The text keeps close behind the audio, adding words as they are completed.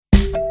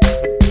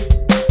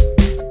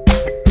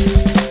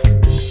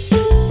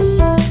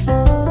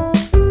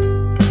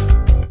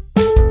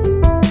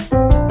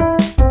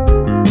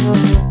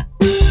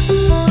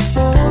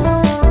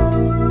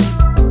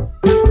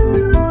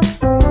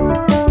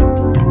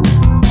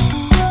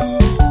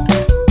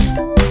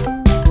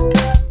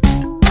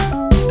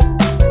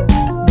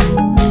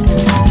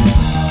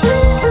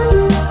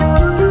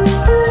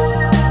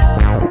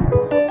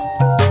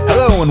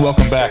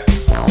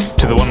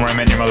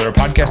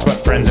podcast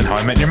about Friends and How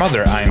I Met Your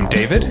Mother. I'm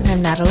David.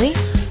 I'm Natalie.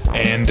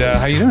 And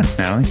how you doing,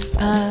 Natalie?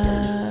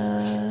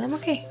 I'm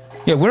okay.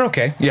 Yeah, we're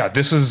okay. Yeah,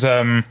 this is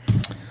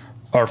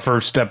our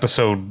first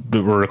episode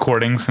that we're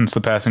recording since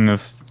the passing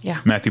of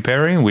Matthew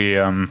Perry. We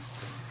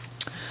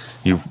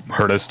you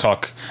heard us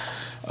talk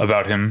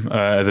about him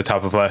at the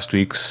top of last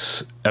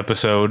week's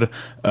episode.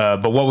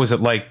 But what was it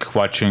like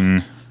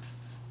watching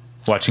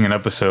an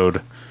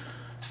episode?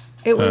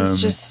 It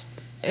was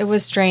it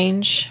was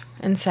strange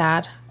and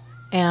sad.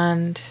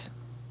 And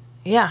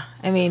yeah,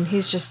 I mean,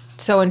 he's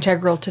just so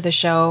integral to the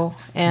show,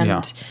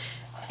 and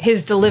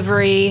his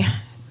delivery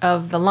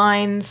of the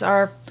lines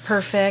are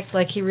perfect.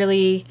 Like, he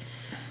really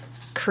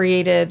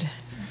created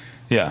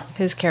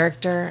his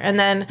character. And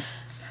then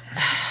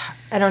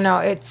I don't know,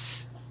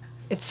 it's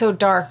so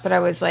dark, but I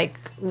was like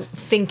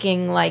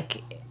thinking,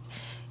 like,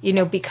 you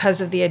know,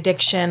 because of the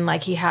addiction,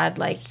 like, he had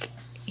like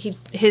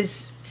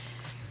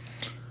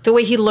the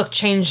way he looked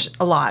changed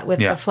a lot with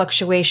the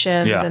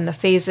fluctuations and the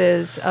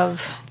phases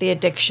of the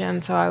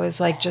addiction. So I was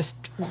like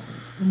just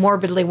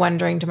morbidly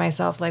wondering to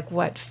myself, like,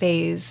 what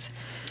phase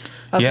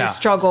of his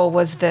struggle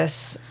was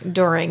this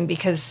during?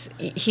 Because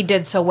he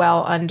did so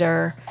well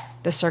under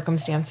the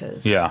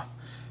circumstances. Yeah.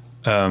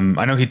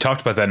 I know he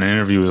talked about that in an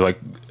interview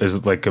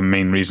as like a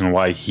main reason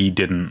why he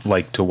didn't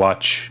like to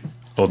watch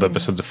old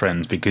episodes of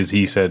Friends, because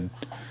he said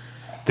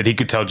that he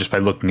could tell just by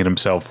looking at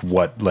himself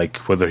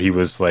whether he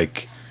was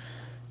like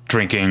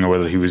drinking or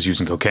whether he was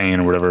using cocaine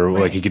or whatever.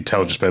 Right. Like, he could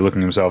tell just by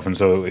looking at himself, and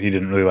so he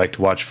didn't really like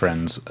to watch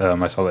Friends.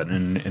 I saw that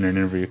in an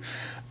interview.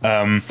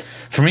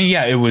 For me,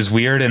 it was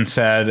weird and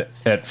sad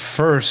at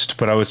first,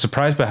 but I was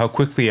surprised by how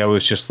quickly I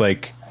was just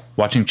like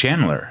watching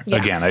Chandler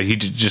again. He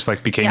just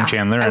like became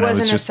Chandler. I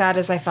wasn't as sad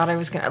as I thought I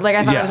was gonna. Like,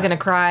 I thought I was gonna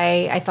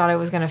cry. I thought I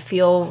was gonna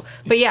feel.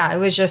 But it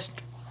was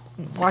just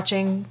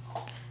watching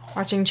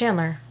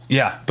Chandler.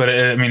 Yeah, but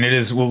I mean, it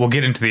is. We'll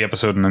get into the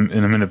episode in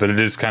a minute, but it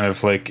is kind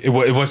of like it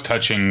was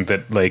touching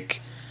that,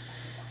 like,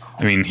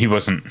 I mean,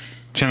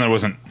 Chandler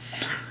wasn't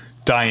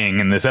dying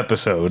in this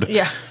episode.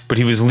 Yeah, but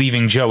he was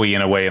leaving Joey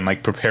in a way and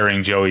like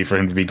preparing Joey for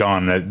him to be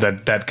gone.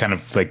 That kind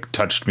of like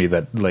touched me.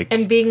 That, like,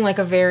 and being like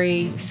a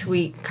very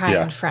sweet,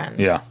 kind friend.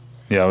 Yeah,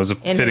 it was a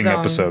fitting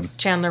episode.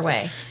 Chandler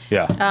way.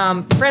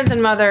 Yeah. Friends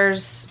and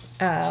mothers,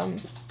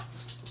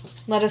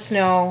 let us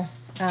know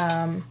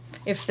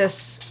if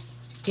this,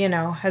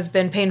 has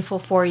been painful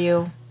for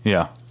you.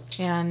 Yeah.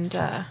 And,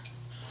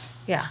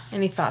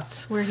 any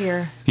thoughts? We're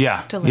here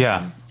to listen.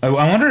 Yeah. I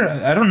wonder,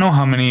 I don't know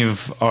how many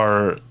of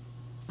our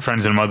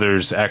friends and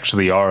mothers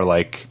actually are,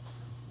 like,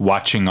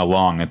 watching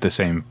along at the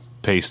same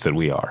pace that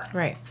we are.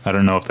 Right. I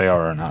don't know if they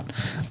are or not.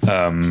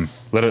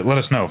 Let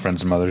us know,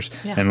 friends and mothers,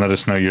 and let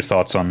us know your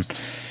thoughts on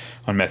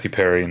Matthew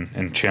Perry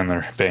and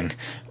Chandler Bing.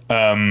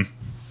 But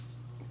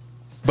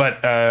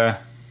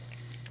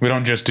we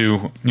don't just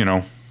do,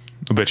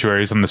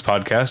 obituaries on this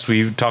podcast.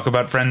 We talk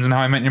about Friends and How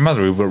I Met Your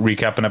Mother. We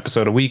recap an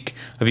episode a week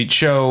of each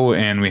show,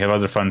 and we have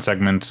other fun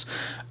segments.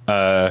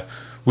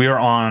 We are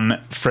on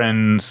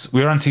Friends.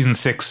 We are on season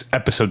 6,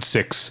 episode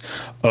 6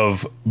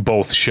 of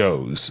both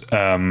shows.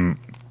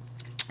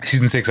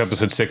 Season 6,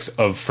 episode 6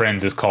 of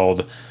Friends is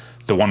called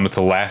The One with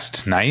the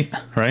Last Night,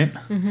 right?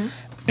 Mm-hmm.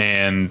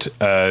 And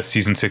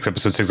season 6,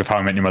 episode 6 of How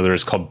I Met Your Mother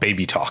is called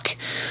Baby Talk.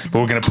 But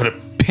we're going to put a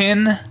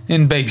pin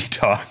in Baby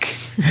Talk,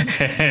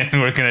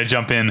 and we're going to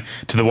jump in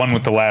to The One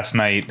with the Last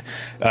Night.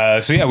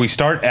 We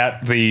start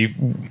at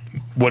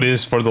what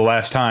is for the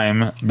last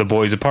time the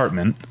boys'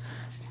 apartment,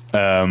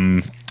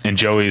 and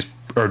Chandler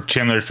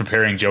is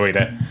preparing Joey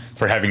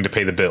for having to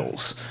pay the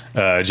bills.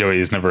 Joey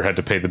has never had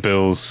to pay the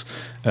bills.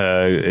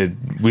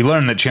 We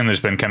learned that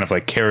Chandler's been kind of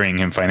like carrying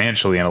him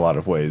financially in a lot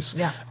of ways.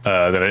 Yeah.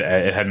 That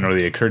it hadn't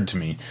really occurred to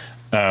me.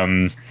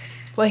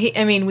 Well,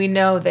 we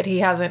know that he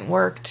hasn't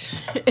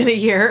worked in a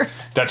year.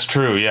 That's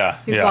true. Yeah.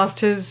 He's lost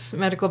his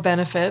medical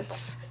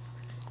benefits.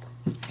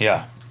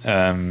 Yeah.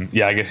 I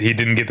guess he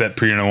didn't get that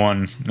Purina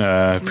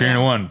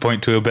One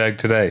point to a bag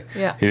today.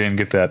 Yeah. He didn't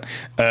get that.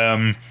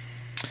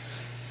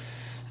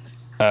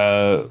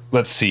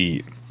 Let's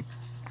see.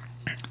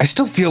 I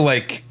still feel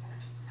like,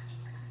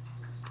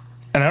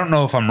 and I don't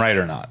know if I'm right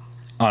or not,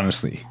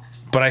 honestly,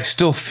 but I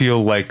still feel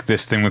like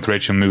this thing with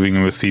Rachel moving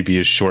in with Phoebe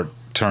is short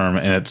term,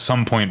 and at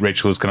some point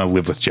Rachel is going to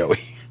live with Joey.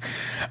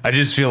 I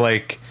just feel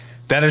like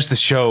that is the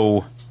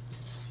show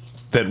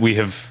that we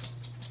have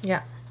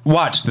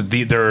watched. That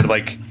there are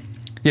like,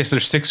 yes,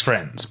 there's 6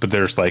 friends, but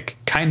there's like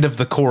kind of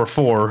the core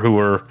 4 who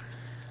are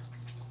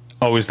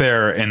always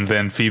there, and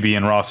then Phoebe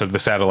and Ross are the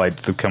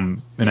satellites that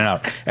come in and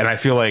out. And I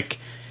feel like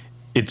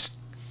it's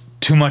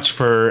too much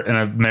for an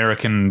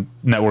American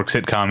network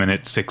sitcom in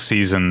its 6th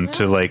season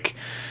to like.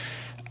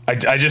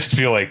 I just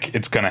feel like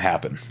it's gonna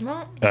happen.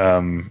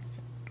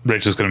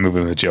 Rachel's gonna move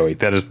in with Joey.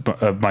 That is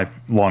my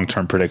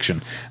long-term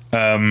prediction.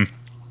 So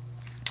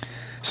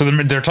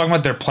they're talking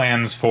about their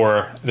plans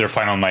for their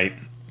final night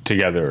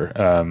together.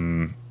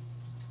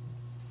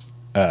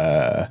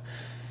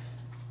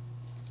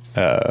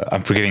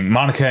 I'm forgetting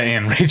Monica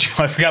and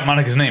Rachel. I forgot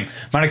Monica's name.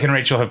 Monica and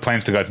Rachel have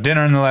plans to go out to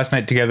dinner on the last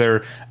night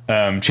together.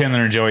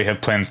 Chandler and Joey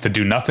have plans to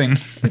do nothing.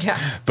 Yeah.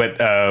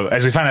 But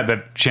as we find out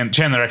that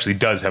Chandler actually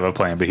does have a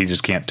plan, but he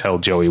just can't tell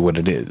Joey what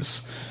it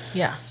is.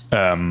 Yeah.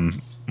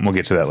 We'll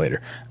get to that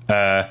later.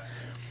 But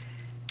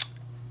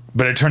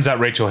it turns out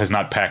Rachel has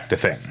not packed a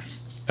thing,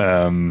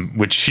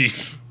 which she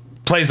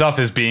plays off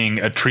as being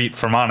a treat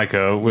for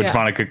Monica, which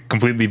Monica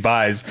completely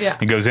buys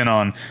and goes in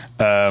on,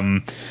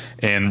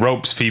 and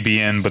ropes Phoebe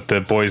in, but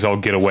the boys all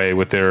get away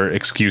with their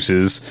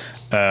excuses.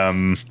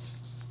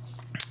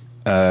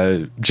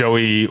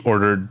 Joey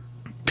ordered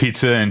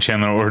pizza and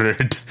Chandler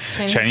ordered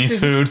Chinese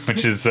food,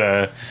 which is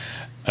it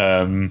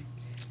reminded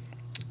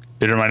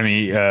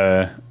me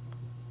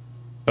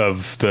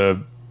of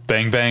the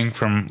Bang Bang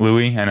from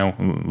Louis. I know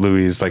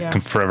Louis is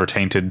like forever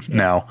tainted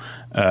now,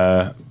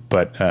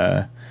 but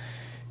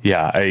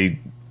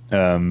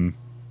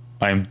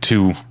I'm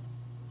too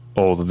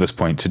old at this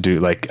point to do,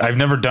 like, I've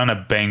never done a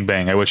Bang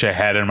Bang. I wish I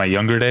had in my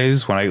younger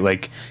days when I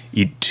like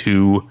eat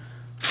 2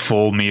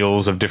 full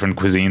meals of different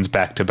cuisines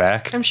back to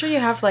back. I'm sure you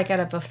have, like, at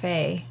a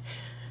buffet.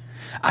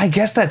 I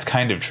guess that's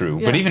kind of true,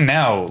 but even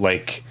now,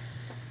 like,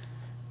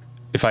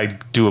 if I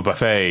do a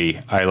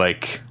buffet, I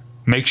like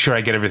make sure I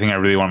get everything I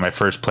really want on my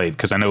first plate,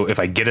 because I know if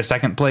I get a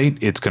second plate,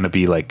 it's going to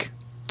be like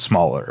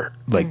smaller.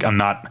 Like I'm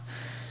not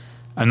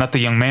the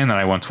young man that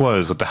I once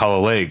was with the hollow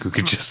leg who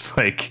could just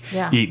like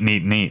eat and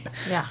eat and eat.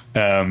 Yeah.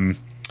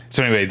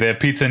 So anyway, they have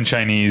pizza and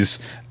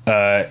Chinese,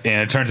 and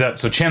it turns out,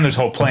 so Chandler's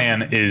whole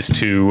plan is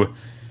to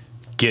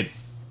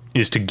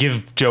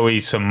give Joey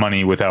some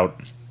money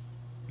without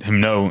him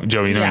knowing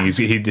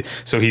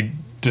so he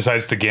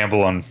decides to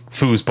gamble on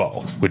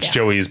foosball, which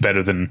Joey is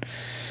better than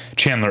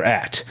Chandler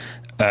at.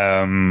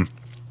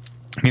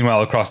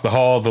 Meanwhile, across the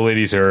hall, the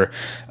ladies are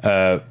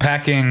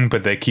packing,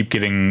 but they keep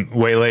getting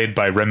waylaid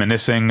by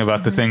reminiscing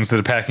about the things that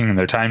are packing and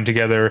their time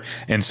together.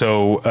 And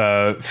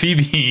so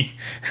Phoebe,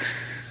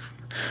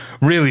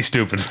 really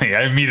stupidly,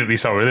 I immediately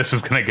saw where this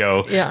was going to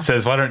go,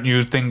 says, why don't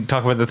you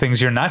talk about the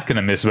things you're not going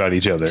to miss about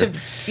each other?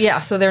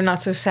 So they're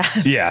not so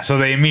sad. Yeah, so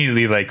they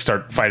immediately like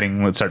start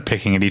fighting, let's start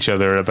picking at each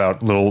other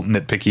about little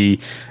nitpicky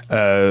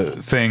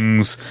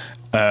things.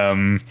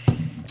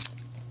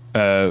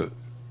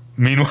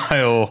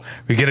 Meanwhile,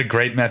 we get a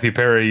great Matthew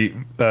Perry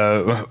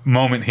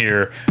moment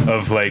here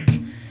of like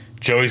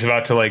Joey's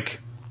about to like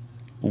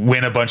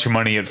win a bunch of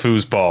money at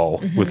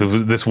foosball with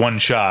this one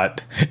shot,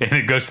 and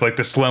it goes to like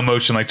the slow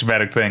motion, like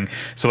dramatic thing.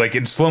 So like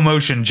in slow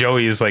motion,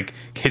 Joey is like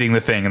hitting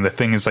the thing, and the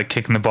thing is like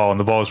kicking the ball, and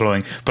the ball is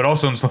rolling. But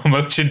also in slow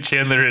motion,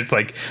 Chandler is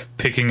like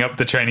picking up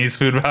the Chinese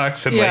food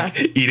box and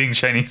like eating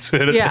Chinese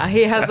food. Yeah,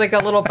 he has like a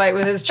little bite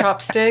with his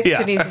chopsticks,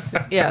 and he's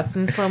it's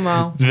in slow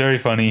mo. It's very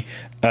funny,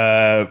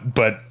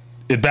 but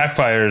it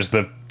backfires.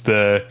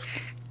 The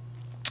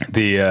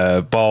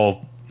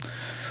ball,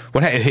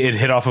 it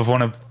hit off of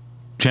one of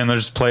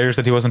Chandler's players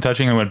that he wasn't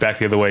touching and went back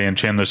the other way, and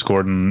Chandler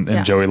scored,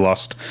 and Joey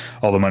lost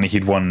all the money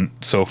he'd won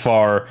so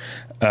far,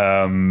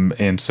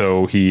 and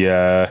so he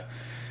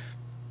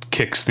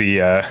kicks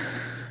the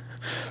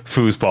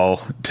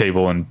foosball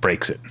table and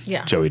breaks it.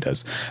 Joey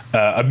does.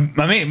 When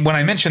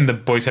I mentioned the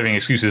boys having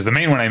excuses, the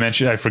main one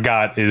I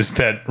forgot is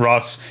that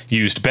Ross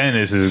used Ben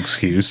as his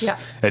excuse.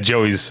 It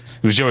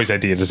was Joey's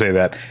idea to say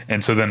that,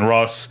 and so then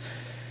Ross,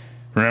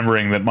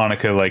 remembering that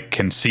Monica like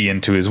can see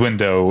into his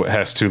window,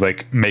 has to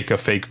like make a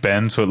fake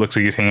Ben so it looks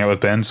like he's hanging out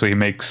with Ben. So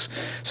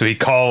he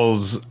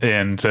calls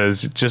and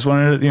says, "Just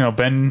wanted,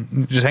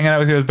 Ben, just hanging out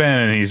with you with Ben."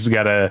 And he's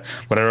got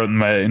what I wrote in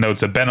my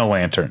notes, a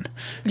Ben-o-lantern,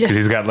 because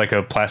he's got like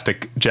a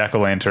plastic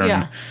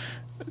jack-o'-lantern,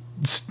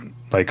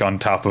 like on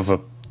top of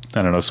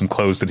some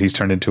clothes that he's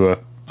turned into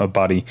a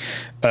body.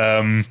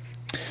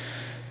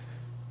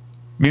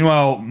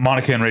 Meanwhile,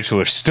 Monica and Rachel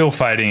are still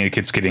fighting. It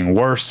keeps getting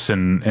worse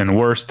and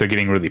worse. They're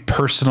getting really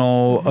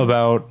personal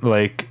about,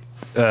 like,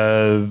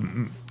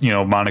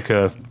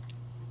 Monica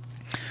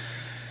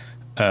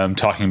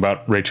talking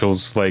about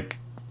Rachel's, like,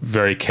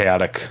 very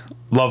chaotic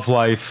love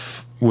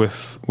life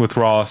with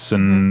Ross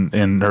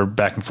and her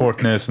back and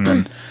forthness. And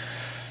then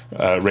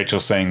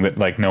Rachel saying that,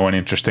 like, no one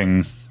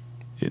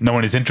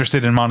is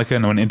interested in Monica.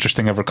 No one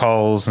interesting ever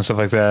calls and stuff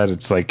like that.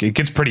 It's like, it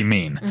gets pretty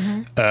mean.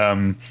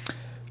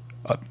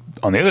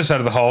 On the other side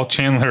of the hall,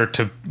 Chandler,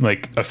 to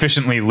like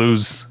efficiently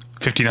lose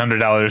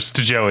 $1,500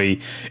 to Joey,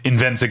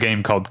 invents a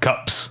game called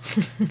Cups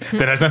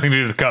that has nothing to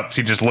do with cups.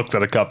 He just looks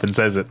at a cup and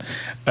says it.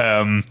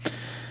 Then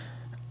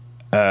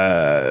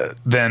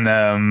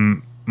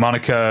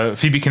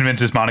Phoebe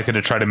convinces Monica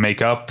to try to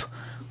make up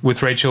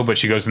with Rachel, but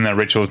she goes in there.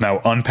 Rachel is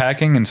now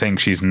unpacking and saying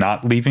she's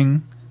not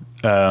leaving.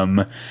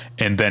 And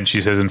then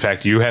she says, in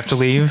fact, you have to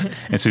leave.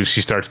 And so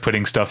she starts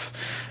putting stuff,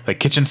 like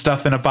kitchen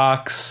stuff, in a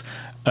box.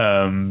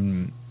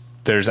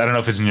 I don't know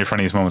if it's in your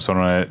funniest moments, so I'm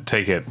going to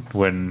take it,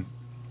 when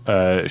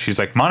she's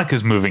like,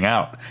 Monica's moving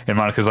out. And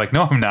Monica's like,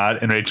 no, I'm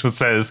not. And Rachel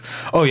says,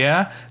 oh,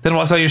 yeah? Then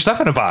what's all your stuff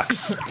in a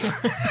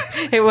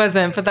box? It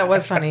wasn't, but that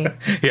was funny.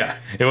 Yeah,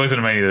 it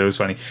wasn't funny. That was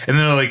funny. And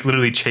then they're like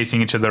literally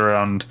chasing each other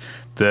around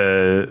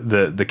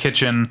the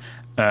kitchen.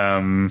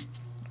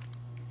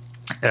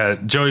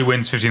 Joey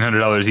wins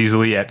 $1,500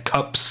 easily at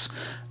Cups.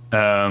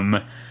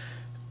 Then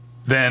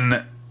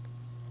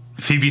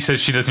Phoebe says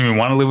she doesn't even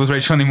want to live with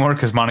Rachel anymore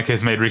because Monica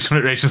has made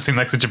Rachel seem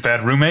like such a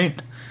bad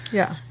roommate.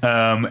 Yeah.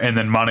 And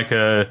then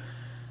Monica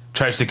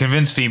tries to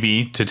convince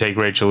Phoebe to take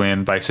Rachel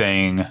in by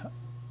saying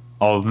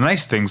all the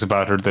nice things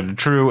about her that are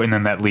true, and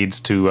then that leads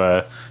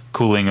to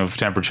cooling of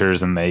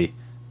temperatures, and they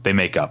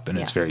make up, and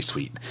it's very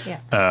sweet. Yeah.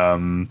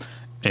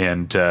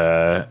 And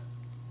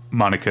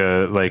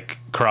Monica like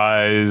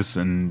cries,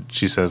 and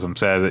she says, "I'm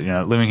sad that you're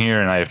not living here,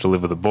 and I have to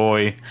live with a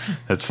boy."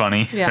 That's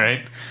funny,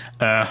 right?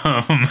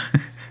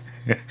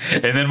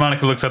 And then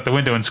Monica looks out the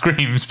window and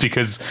screams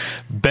because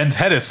Ben's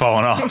head has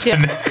fallen off.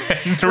 Yeah.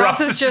 And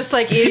Ross is just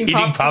like eating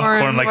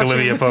popcorn like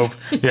Olivia Pope.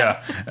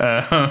 Yeah.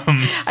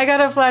 I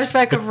got a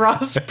flashback of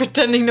Ross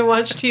pretending to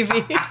watch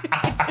TV.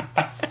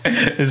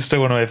 It's still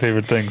one of my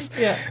favorite things.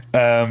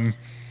 Yeah.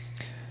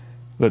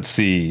 Let's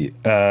see.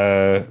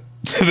 But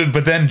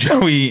then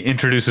Joey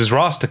introduces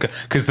Ross to,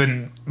 because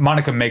then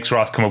Monica makes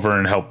Ross come over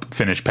and help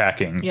finish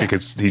packing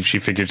because she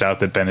figures out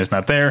that Ben is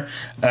not there.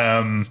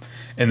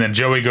 And then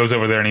Joey goes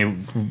over there,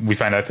 and we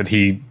find out that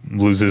he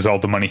loses all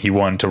the money he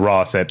won to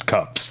Ross at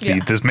Cups,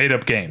 this made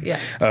up game,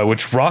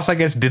 which Ross, I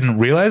guess, didn't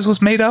realize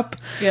was made up.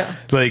 Yeah.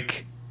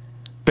 Like,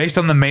 based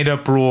on the made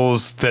up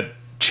rules that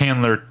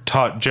Chandler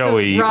taught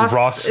Joey, so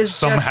Ross is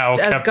somehow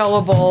just as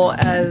gullible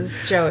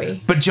as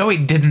Joey. But Joey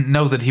didn't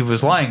know that he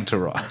was lying to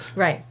Ross.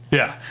 Right.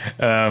 Yeah.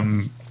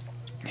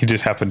 He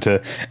just happened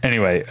to.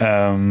 Anyway,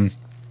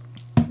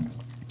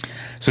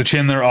 so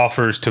Chandler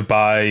offers to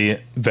buy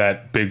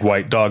that big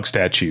white dog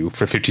statue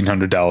for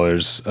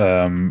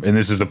 $1,500. And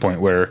this is the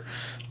point where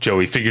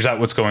Joey figures out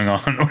what's going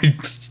on. Or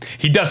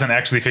he doesn't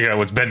actually figure out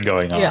what's been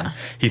going on. Yeah.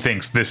 He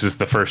thinks this is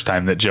the first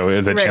time that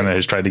Chandler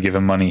has tried to give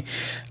him money.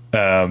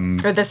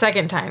 Or the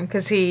second time,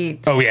 because he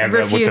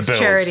refused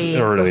charity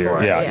earlier.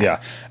 Before. Yeah.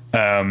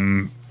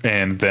 And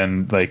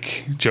then,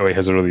 like, Joey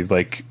has a really,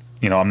 like,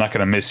 I'm not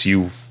going to miss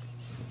you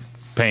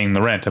paying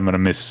the rent. I'm going to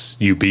miss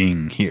you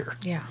being here.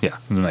 Yeah. Yeah.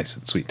 Nice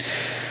and sweet.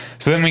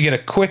 So then we get a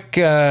quick,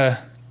 to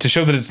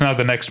show that it's now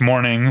the next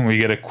morning, we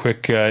get a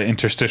quick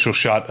interstitial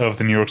shot of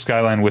the New York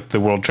skyline with the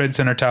World Trade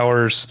Center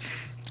towers.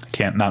 I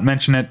can't not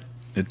mention it.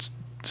 It's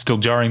still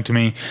jarring to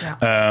me.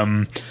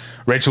 Yeah.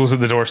 Rachel's at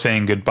the door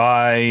saying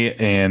goodbye,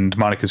 and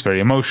Monica's very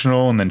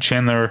emotional, and then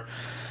Chandler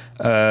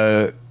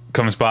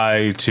comes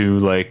by to,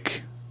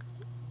 like,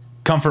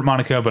 comfort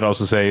Monica, but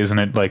also say, isn't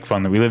it, like,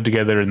 fun that we live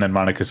together? And then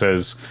Monica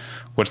says,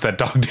 what's that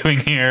dog doing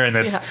here? And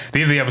that's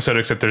the end of the episode,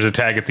 except there's a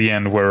tag at the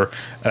end where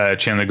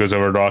Chandler goes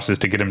over to Ross's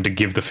to get him to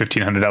give the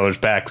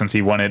 $1,500 back since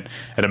he won it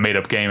at a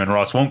made-up game, and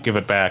Ross won't give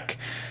it back.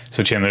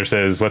 So Chandler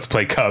says, let's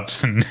play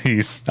Cups, and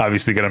he's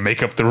obviously going to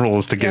make up the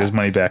rules to get his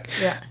money back.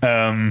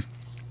 Yeah.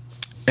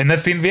 And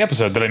that's the end of the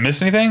episode. Did I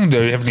miss anything?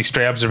 Do you have any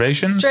stray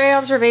observations? Stray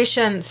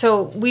observation.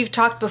 So we've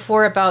talked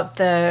before about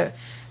the,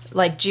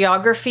 like,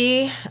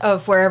 geography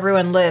of where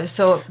everyone lives.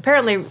 So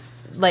apparently,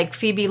 like,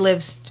 Phoebe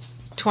lives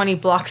 20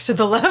 blocks to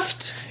the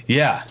left.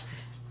 Yeah.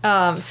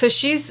 So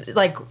she's,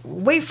 like,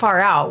 way far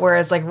out,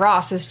 whereas, like,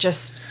 Ross is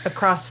just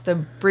across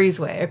the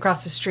breezeway,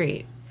 across the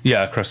street.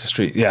 Yeah, across the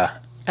street. Yeah.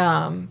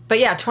 But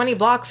yeah, 20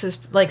 blocks is,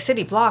 like,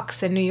 city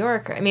blocks in New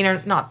York. I mean,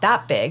 are not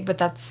that big, but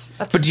that's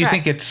But do you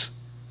think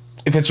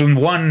if it's in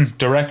one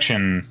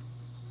direction,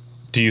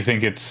 do you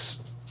think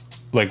it's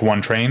like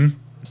one train?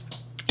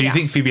 Do you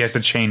think Phoebe has to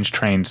change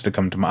trains to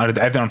come to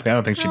I don't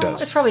think she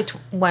does. It's probably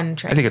one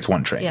train. I think it's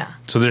one train. Yeah.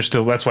 So there's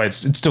still, that's why it's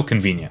still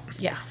convenient.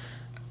 Yeah.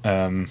 Or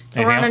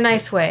on a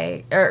nice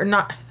way, or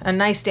not a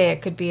nice day,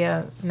 it could be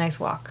a nice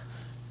walk.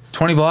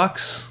 20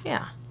 blocks?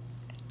 Yeah.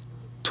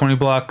 20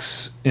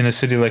 blocks in a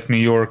city like New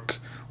York,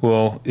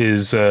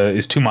 is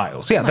 2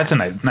 miles. Yeah, that's a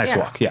nice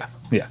walk. Yeah,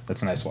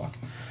 that's a nice walk.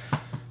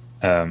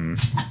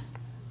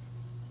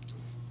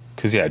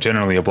 Because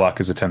generally a block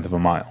is 1/10 of a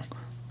mile.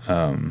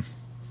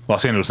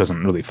 Los Angeles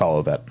doesn't really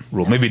follow that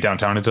rule. Maybe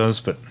downtown it does,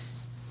 but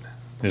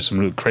there's some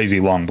really crazy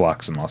long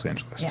blocks in Los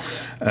Angeles.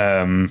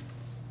 Yeah.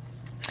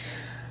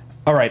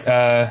 All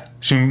right.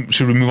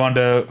 Should we move on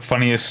to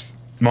funniest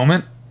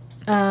moment?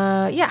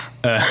 Yeah.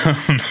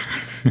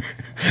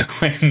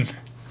 When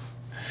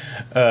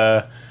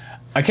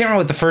I can't remember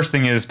what the first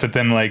thing is, but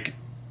then, like,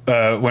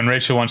 when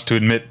Rachel wants to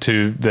admit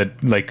to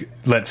that, like,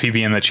 let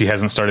Phoebe in that she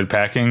hasn't started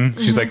packing,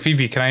 she's like,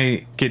 Phoebe, can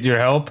I get your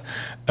help?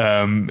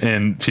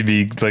 And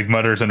Phoebe, like,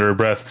 mutters under her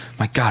breath,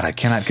 my God, I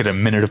cannot get a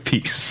minute of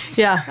peace.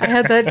 Yeah, I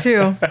had that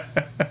too.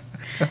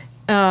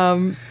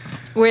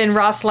 When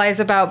Ross lies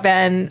about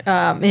Ben,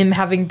 him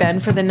having Ben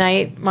for the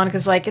night,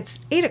 Monica's like, it's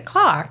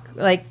 8:00.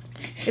 Like,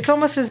 it's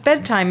almost his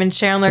bedtime. And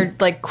Chandler,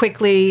 like,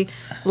 quickly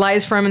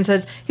lies for him and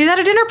says, he's at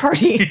a dinner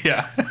party.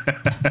 Yeah.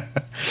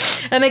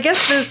 And I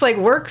guess this, like,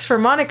 works for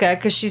Monica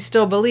because she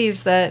still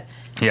believes that.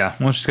 Yeah.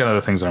 Well, she's got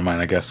other things on her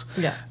mind, I guess.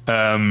 Yeah.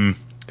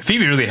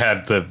 Phoebe really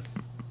had the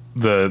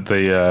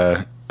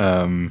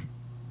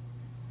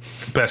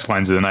best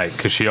lines of the night,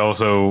 because she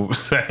also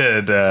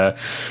said,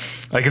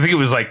 like, I think it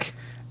was, like,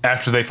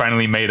 after they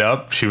finally made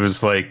up, she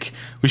was like,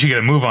 we should get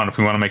a move on if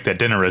we want to make that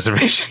dinner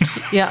reservation.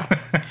 Yeah.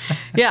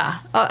 Yeah.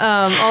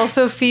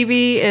 Also,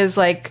 Phoebe is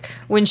like,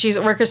 when she's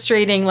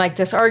orchestrating like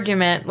this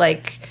argument,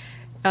 like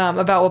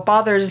about what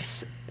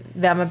bothers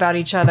them about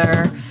each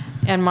other,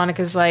 and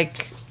Monica's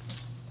like,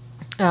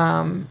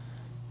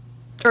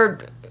 or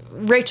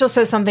Rachel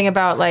says something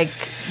about like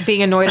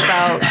being annoyed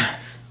about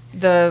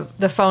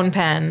the phone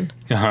pen,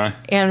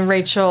 and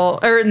Rachel,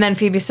 and then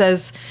Phoebe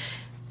says,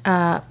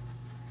 "Now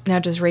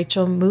does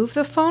Rachel move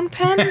the phone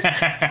pen?"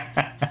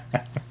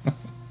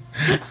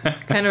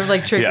 Kind of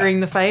like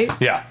triggering the fight.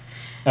 Yeah.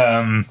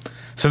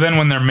 So then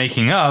when they're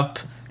making up,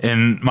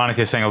 and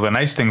Monica's saying all the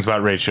nice things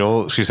about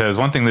Rachel, she says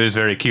one thing that is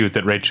very cute,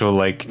 that Rachel,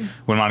 like,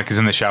 when Monica's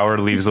in the shower,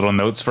 leaves little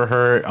notes for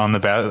her on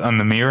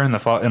the mirror in the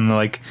fog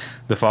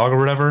or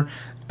whatever.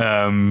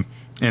 And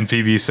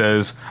Phoebe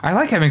says, "I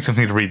like having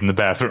something to read in the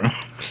bathroom."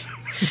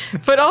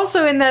 But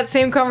also in that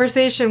same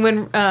conversation,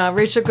 when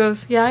Rachel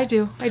goes, "Yeah, I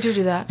do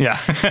that." Yeah.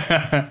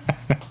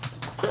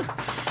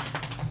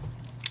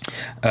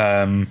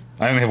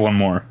 I only have one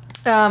more.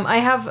 I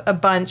have a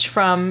bunch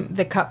from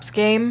the Cups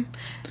game.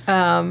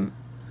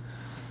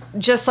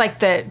 Just like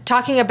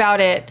talking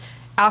about it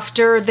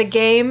after the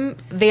game,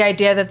 the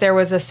idea that there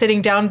was a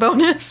sitting down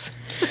bonus.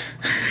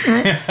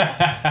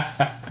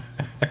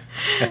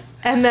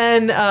 And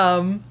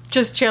then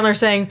just Chandler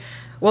saying,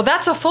 "Well,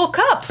 that's a full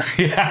cup."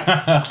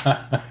 Yeah.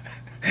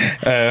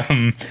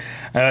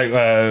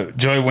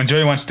 Joey, when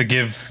Joey wants to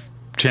give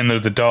Chandler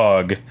the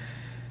dog,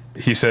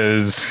 he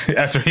says,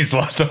 after he's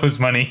lost all his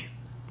money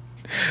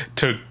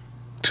to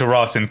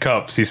Ross in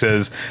cups, he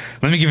says,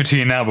 "Let me give it to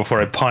you now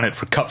before I pawn it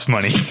for cups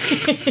money."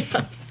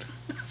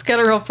 It's got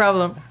a real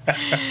problem.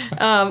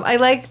 I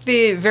like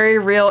the very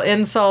real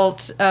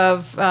insult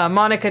of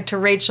Monica to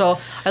Rachel.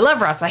 "I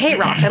love Ross. I hate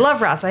Ross. I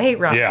love Ross. I hate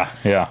Ross."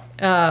 Yeah.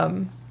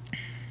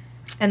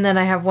 And then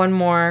I have one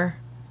more.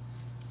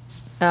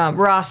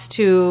 Ross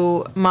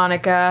to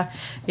Monica.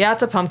 "Yeah,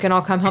 it's a pumpkin.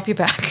 I'll come help you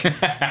pack."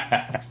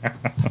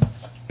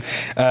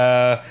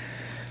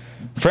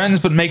 Friends,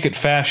 but make it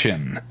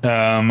fashion.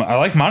 I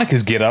like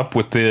Monica's get up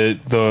with the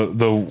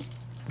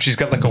she's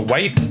got like a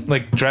white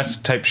like dress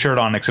type shirt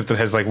on, except it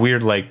has like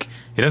weird, like,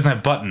 it doesn't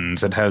have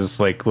buttons. It has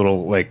like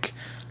little like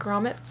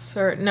grommets,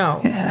 or no?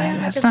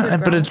 Yeah, it's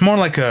not. But it's more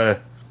like I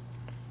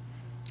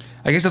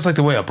guess it's like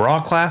the way a bra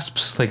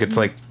clasps. Like it's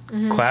like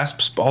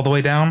clasps all the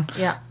way down.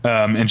 Yeah.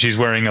 And she's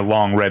wearing a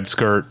long red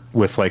skirt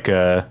with like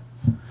a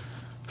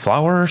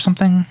flower or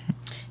something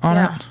on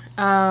it.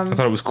 I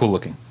thought it was cool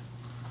looking.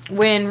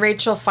 When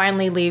Rachel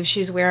finally leaves,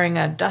 she's wearing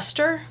a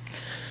duster,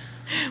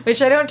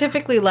 which I don't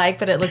typically like,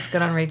 but it looks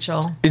good on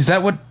Rachel. Is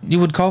that what you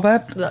would call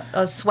that?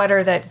 A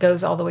sweater that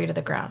goes all the way to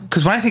the ground.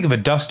 Because when I think of a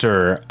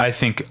duster, I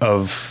think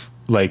of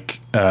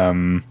like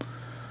the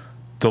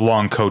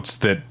long coats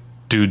that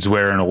dudes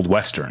wear in old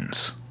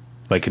westerns,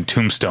 like in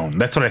Tombstone.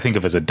 That's what I think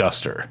of as a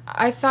duster.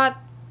 I thought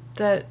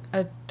that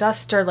a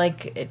duster,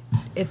 like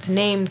it's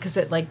named because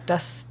it like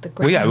dusts the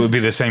ground. Well, yeah, it would be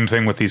the same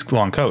thing with these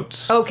long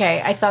coats. Okay,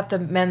 I thought the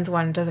men's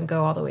one doesn't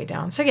go all the way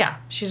down. So yeah,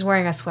 she's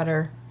wearing a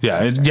sweater.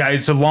 Yeah,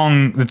 it's a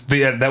long.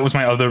 That was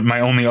my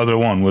only other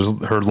one was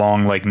her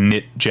long like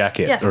knit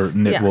jacket or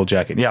knit wool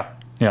jacket. Yeah.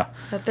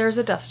 But there's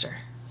a duster.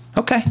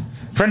 Okay,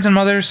 friends and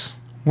mothers,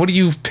 what do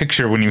you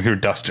picture when you hear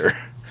duster?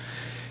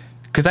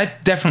 Because I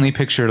definitely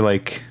picture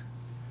like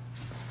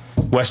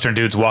Western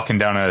dudes walking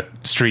down a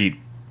street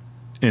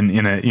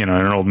in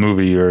an old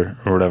movie or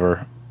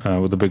whatever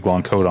with a big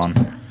long coat on.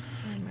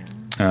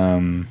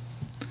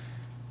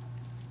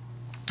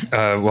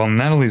 Well,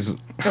 Natalie's.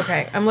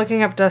 Okay, I'm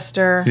looking up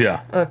duster.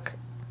 Yeah. Look.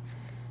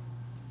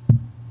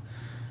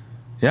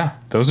 Yeah,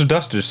 those are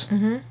dusters.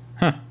 Mm-hmm.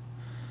 Huh.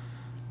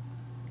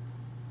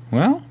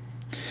 Well.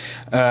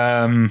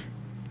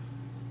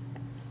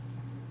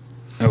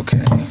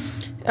 Okay.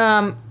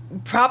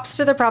 Props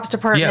to the props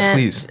department. Yeah,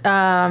 please.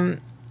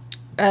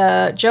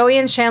 Joey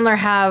and Chandler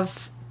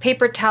have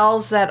paper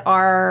towels that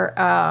are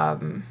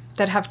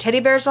that have teddy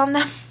bears on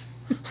them,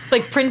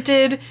 like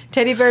printed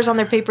teddy bears on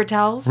their paper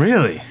towels.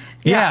 Really?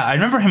 Yeah, I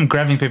remember him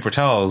grabbing paper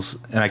towels,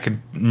 and I could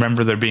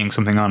remember there being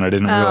something on. I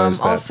didn't realize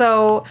that.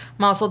 Also,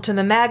 Mossel to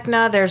the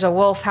Magna, there's a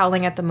wolf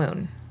howling at the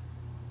moon.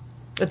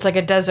 It's like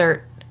a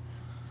desert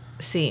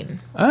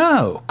scene.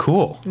 Oh,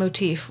 cool.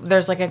 Motif.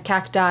 There's like a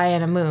cacti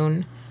and a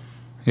moon.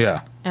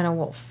 Yeah. And a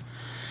wolf.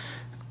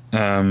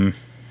 Or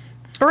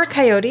a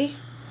coyote,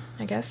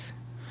 I guess.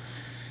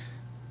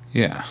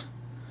 Yeah.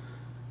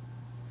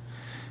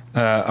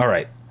 All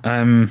right.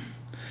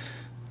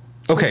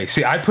 Okay,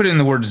 see, I put in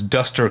the words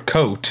duster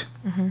coat,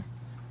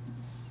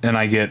 and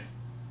I get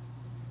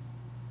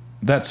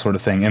that sort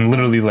of thing, and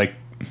literally, like,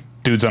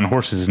 dudes on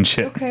horses and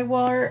shit. Okay,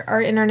 well,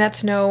 our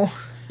internets know.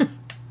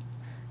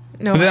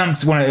 But then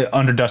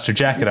under duster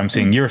jacket, I'm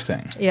seeing your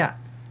thing. Yeah.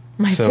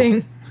 My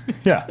thing.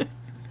 Yeah.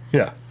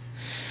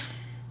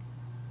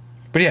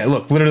 But yeah,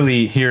 look,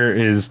 literally here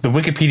is the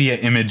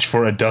Wikipedia image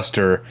for a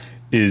duster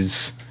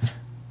is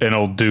an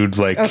old dude,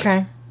 like,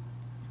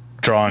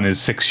 drawing his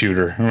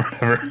 6-shooter or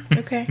whatever.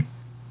 Okay.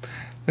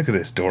 Look at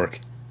this dork.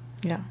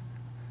 Yeah.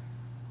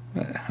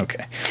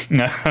 Okay.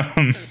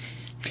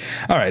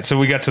 All right, so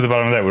we got to the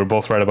bottom of that. We were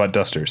both right about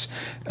dusters.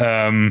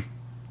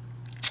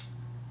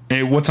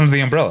 What's under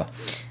the umbrella?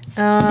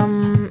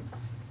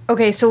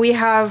 Okay, so we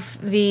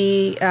have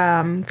the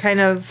kind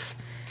of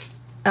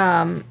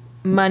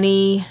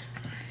money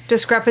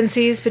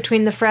discrepancies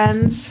between the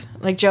friends,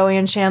 like Joey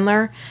and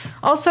Chandler.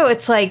 Also,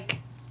 it's like,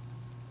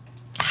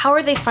 how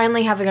are they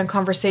finally having a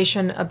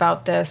conversation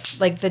about this,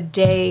 like the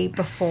day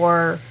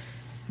before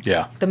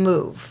the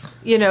move?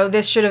 You know,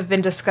 this should have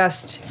been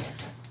discussed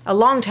a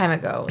long time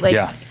ago. Like,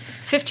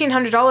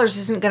 $1,500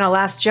 isn't going to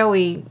last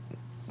Joey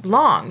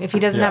long if he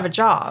doesn't have a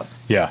job.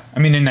 Yeah. I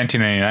mean, in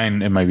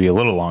 1999, it might be a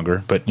little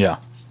longer, but yeah.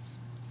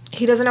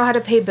 He doesn't know how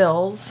to pay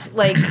bills.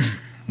 Like,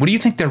 what do you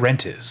think their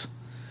rent is?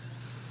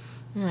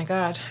 Oh my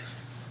God.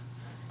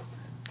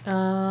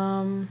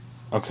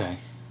 Okay.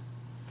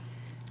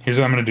 Here's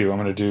what I'm going to do. I'm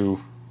going to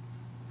do...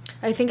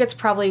 I think it's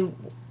probably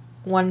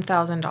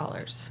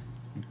 $1,000.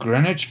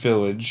 Greenwich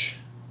Village.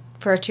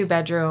 For a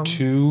 2-bedroom.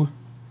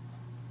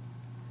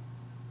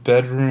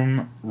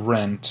 2-bedroom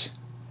rent.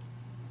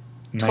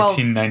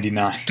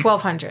 1999.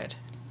 1,200.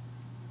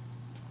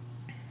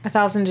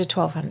 1,000 to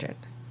 1,200.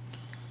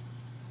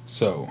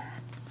 So...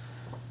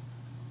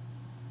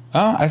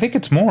 I think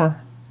it's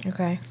more.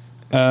 Okay.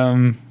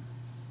 The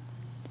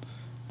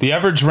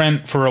average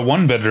rent for a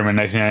 1-bedroom in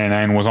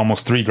 1999 was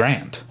almost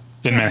 $3,000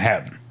 in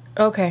Manhattan.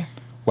 Okay.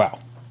 Wow.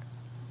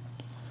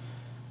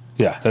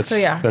 Yeah,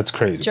 that's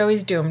crazy.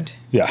 Joey's doomed.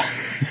 Yeah.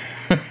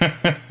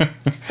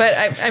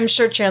 But I'm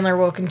sure Chandler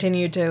will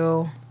continue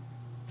to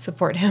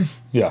support him.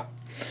 Yeah.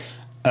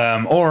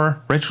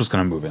 Or Rachel's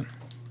going to move in.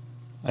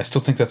 I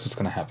still think that's what's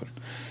going to happen.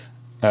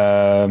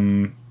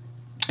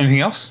 Anything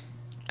else?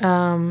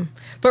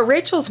 But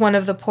Rachel's one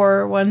of the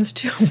poor ones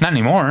too. Not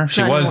anymore.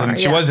 She Not was. anymore,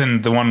 She was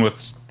in the one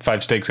with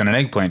 5 steaks and an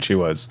eggplant. She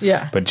was.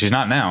 Yeah. But she's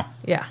not now.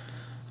 Yeah.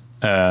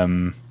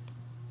 Anything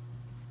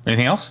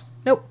else?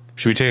 Nope.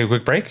 Should we take a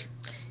quick break?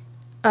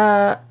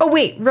 Oh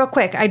wait, real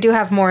quick. I do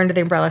have more under the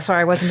umbrella.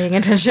 Sorry, I wasn't paying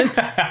attention.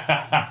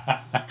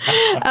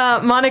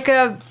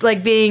 Monica,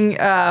 like being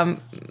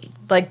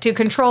like too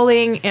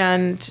controlling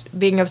and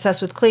being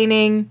obsessed with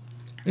cleaning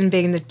and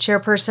being the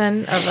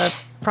chairperson of a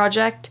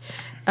project.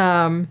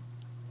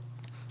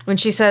 When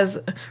she says,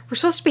 we're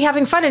supposed to be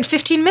having fun in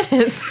 15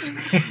 minutes.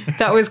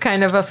 That was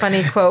kind of a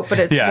funny quote, but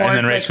it's more and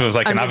then Rachel was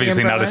like, and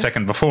obviously not a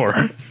second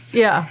before.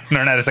 Yeah.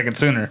 No, not a second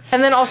sooner.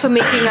 And then also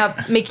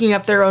making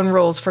up their own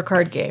rules for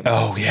card games.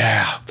 Oh,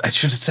 yeah. I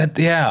should have said,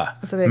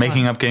 That's a big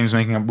making one. up games,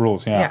 making up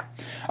rules. Yeah.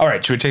 All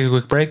right. Should we take a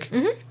quick break?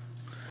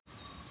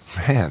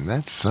 Mm-hmm. Man,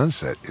 that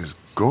sunset is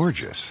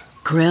gorgeous.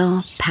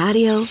 Grill,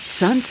 patio,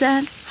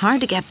 sunset.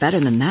 Hard to get better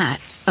than that.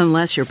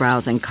 Unless you're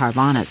browsing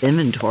Carvana's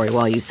inventory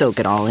while you soak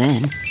it all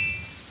in.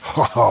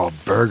 Oh,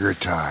 burger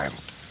time.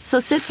 So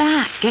sit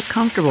back, get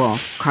comfortable.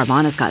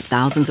 Carvana's got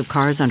thousands of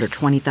cars under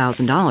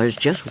 $20,000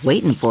 just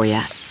waiting for you.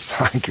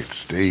 I could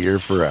stay here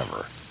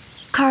forever.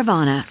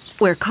 Carvana,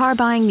 where car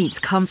buying meets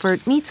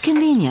comfort, meets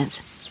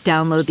convenience.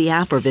 Download the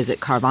app or visit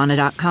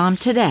Carvana.com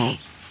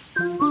today.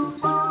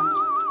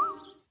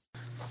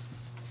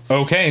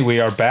 Okay, we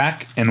are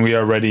back, and we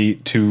are ready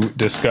to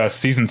discuss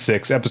Season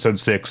 6, Episode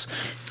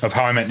 6 of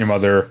How I Met Your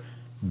Mother,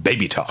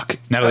 Baby Talk.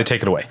 Natalie,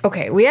 take it away.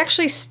 Okay, we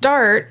actually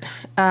start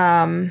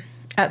at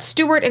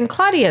Stuart and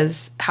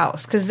Claudia's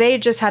house because they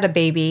just had a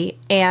baby,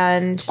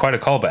 and Quite a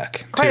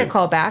callback. a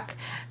callback.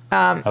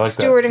 I like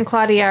Stuart that. and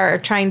Claudia are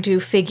trying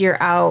to figure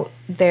out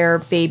their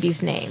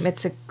baby's name.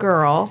 It's a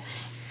girl,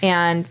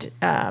 and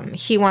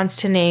he wants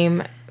to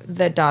name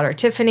the daughter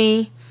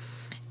Tiffany.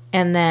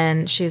 And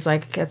then she's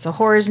like, it's a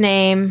whore's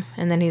name.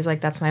 And then he's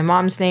like, that's my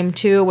mom's name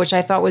too, which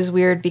I thought was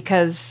weird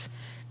because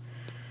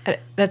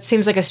that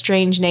seems like a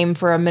strange name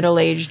for a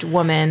middle-aged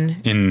woman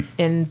in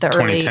the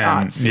early 2010.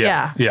 aughts.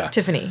 Yeah.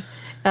 Tiffany.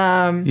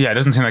 Yeah, it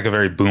doesn't seem like a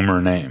very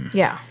boomer name.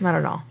 Yeah, not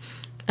at all.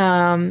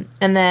 And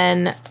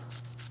then,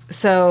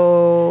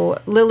 so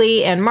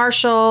Lily and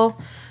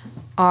Marshall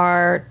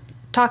are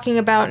talking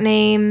about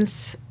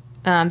names.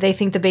 They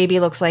think the baby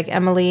looks like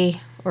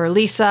Emily or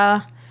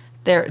Lisa.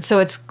 They're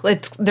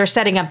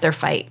setting up their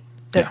fight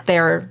that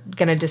they're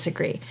going to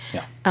disagree.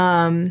 Yeah.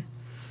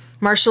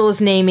 Marshall is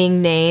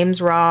naming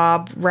names: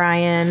 Rob,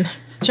 Ryan,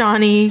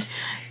 Johnny,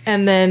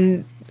 and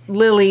then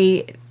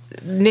Lily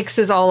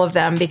nixes all of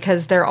them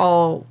because they're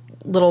all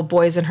little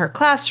boys in her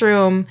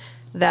classroom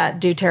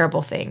that do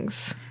terrible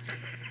things.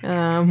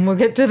 We'll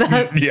get to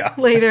that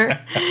later.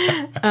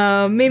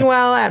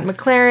 Meanwhile, at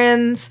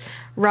McLaren's,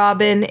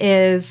 Robin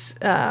is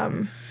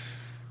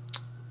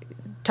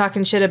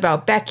talking shit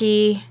about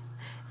Becky.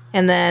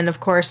 And then, of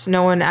course,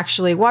 no one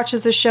actually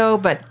watches the show,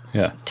 but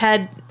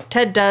Ted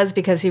does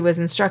because he was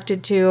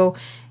instructed to,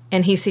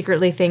 and he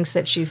secretly thinks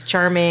that she's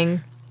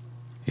charming.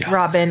 Yeah.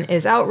 Robin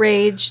is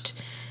outraged.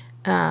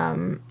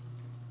 Then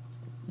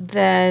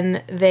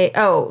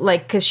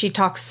because she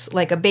talks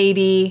like a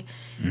baby.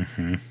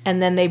 Mm-hmm.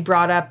 And then they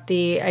brought up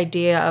the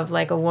idea of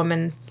like a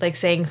woman like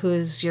saying,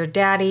 "Who's your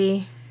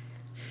daddy?"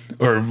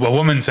 Or a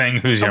woman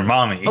saying, "Who's your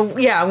mommy?" A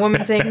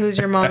woman saying, "Who's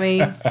your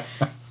mommy?"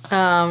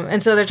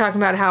 And so they're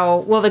talking about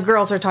how, the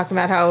girls are talking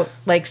about how,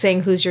 like,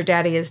 saying who's your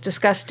daddy is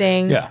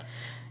disgusting. Yeah.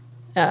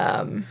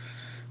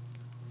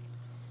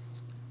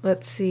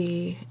 Let's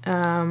see.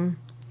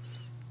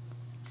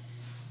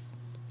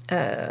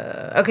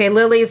 Okay,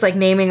 Lily's like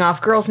naming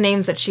off girls'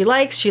 names that she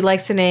likes. She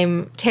likes to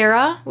name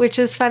Tara, which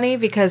is funny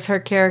because her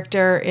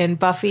character in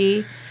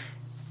Buffy.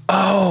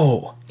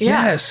 Oh,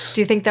 Yeah. yes.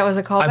 Do you think that was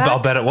a callback? I'll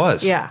bet it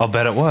was. Yeah. I'll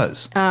bet it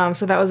was.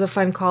 So that was a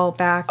fun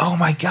callback. Oh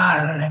my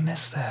God, how did I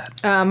miss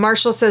that?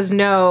 Marshall says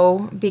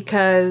no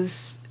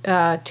because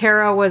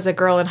Tara was a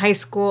girl in high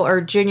school or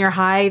junior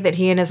high that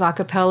he and his a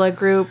cappella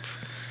group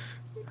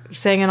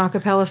sang an a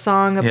cappella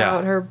song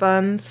about her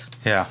buns.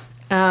 Yeah.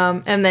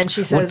 And then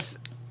she says...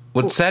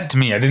 What's sad to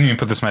me, I didn't even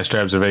put this in my extra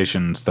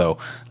observations, though.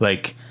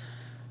 Like,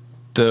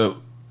 the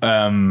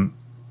woman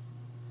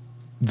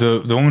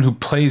who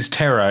plays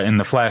Tara in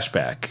the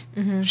flashback,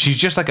 she's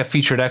just like a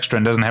featured extra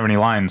and doesn't have any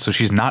lines, so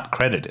she's not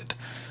credited.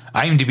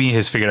 IMDb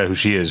has figured out who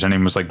she is. Her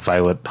name was like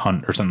Violet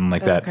Hunt or something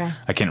like that. Okay.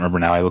 I can't remember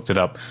now. I looked it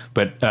up.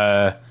 But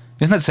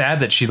isn't that sad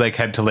that she like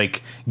had to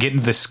like get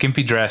into this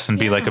skimpy dress and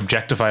be like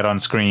objectified on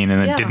screen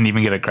and then didn't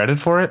even get a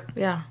credit for it?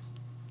 Yeah.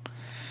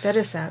 That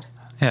is sad.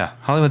 Yeah,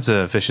 Hollywood's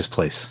a vicious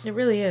place. It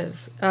really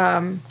is.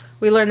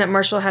 We learned that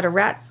Marshall had a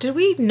rat. Did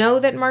we know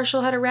that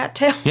Marshall had a rat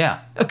tail? Yeah.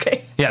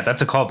 Okay. Yeah,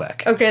 that's a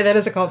callback. Okay, that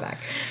is a callback.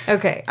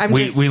 Okay,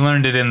 We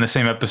learned it in the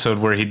same episode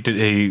where he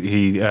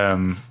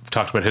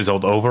talked about his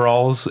old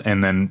overalls,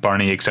 and then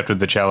Barney accepted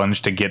the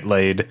challenge to get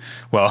laid,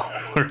 or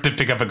to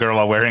pick up a girl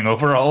while wearing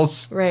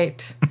overalls.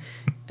 Right.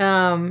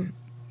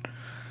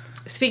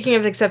 Speaking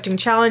of accepting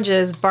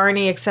challenges,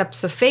 Barney accepts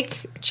the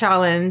fake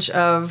challenge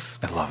of...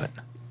 I love it.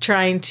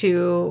 Trying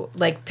to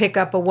like pick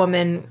up a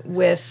woman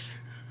with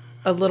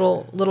a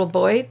little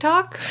boy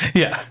talk.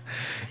 Yeah,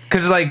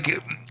 because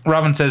like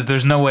Robin says,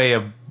 there's no way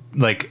a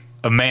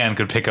man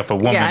could pick up a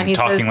woman and he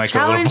talking says, like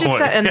challenge a little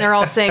boy. and they're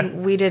all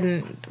saying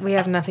we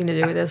have nothing to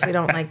do with this. We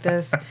don't like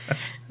this.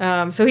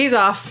 So he's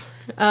off.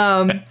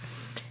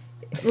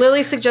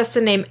 Lily suggests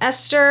the name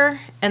Esther,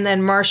 and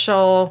then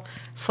Marshall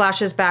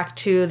flashes back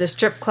to the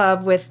strip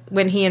club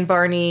when he and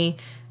Barney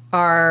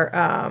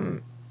are.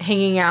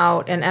 Hanging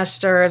out, and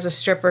Esther as a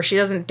stripper, she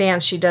doesn't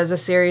dance, she does a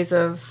series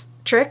of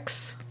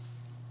tricks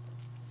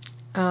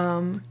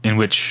in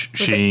which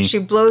she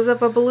blows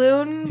up a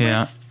balloon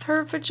with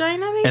her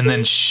vagina maybe? And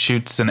then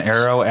shoots an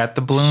arrow at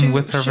the balloon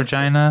with her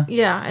vagina.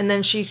 Yeah, and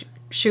then she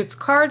shoots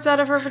cards out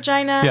of her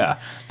vagina. Yeah,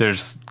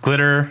 there's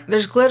glitter.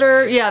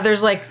 Yeah,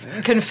 there's like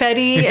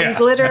confetti and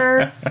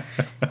glitter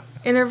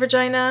in her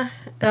vagina.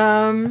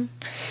 So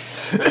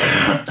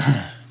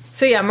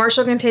yeah,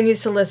 Marshall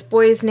continues to list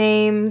boys'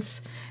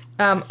 names.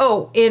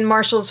 In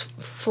Marshall's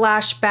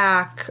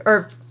flashback,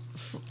 or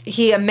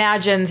he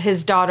imagines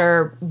his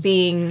daughter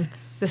being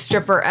the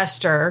stripper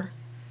Esther,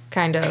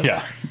 kind of.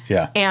 Yeah,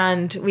 yeah.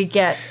 And we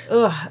get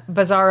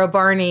Bizarro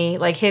Barney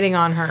like hitting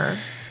on her.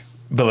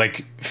 But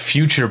like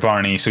future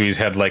Barney, so he's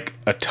had like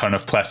a ton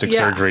of plastic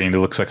surgery and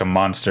he looks like a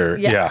monster.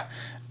 Yeah.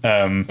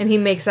 And he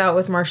makes out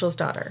with Marshall's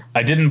daughter.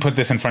 I didn't put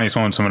this in funniest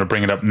moment, so I'm going to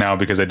bring it up now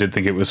because I did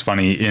think it was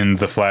funny in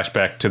the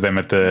flashback to them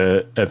at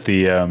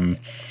the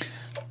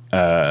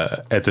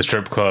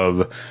strip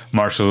club.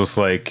 Marshall's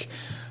like,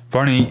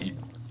 Barney,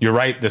 you're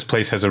right, this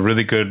place has a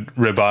really good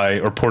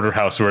ribeye or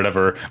porterhouse or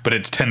whatever, but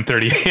it's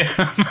 10:30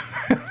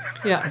 a.m.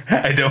 Yeah.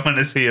 I don't want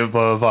to see it,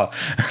 blah, blah,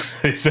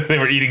 blah. So they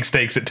were eating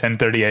steaks at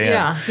 10:30 a.m.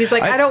 Yeah. He's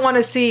like, I don't want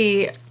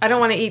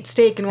to eat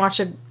steak and watch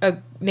a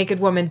naked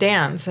woman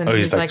dance. And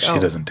he's like, she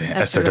doesn't dance.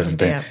 Esther doesn't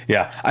dance.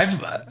 Yeah.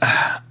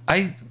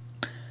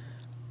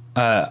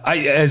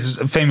 As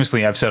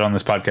famously I've said on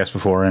this podcast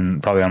before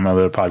and probably on my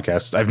other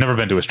podcasts, I've never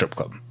been to a strip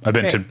club. I've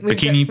been to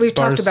bikini We've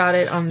bars. talked about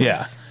it on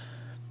this. Yeah.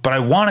 But I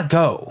want to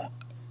go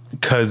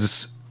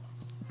because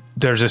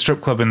there's a strip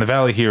club in the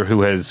Valley here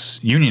who has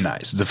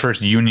unionized. It's the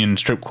first union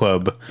strip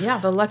club. Yeah,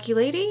 the Lucky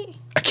Lady?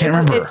 I can't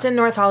remember. It's in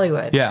North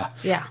Hollywood. Yeah.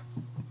 Yeah.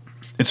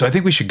 And so I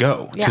think we should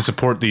go to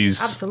support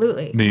these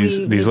Absolutely.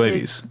 these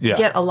ladies. Yeah.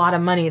 Get a lot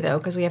of money though,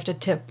 because we have to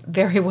tip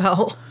very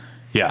well.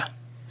 Yeah.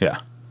 Yeah.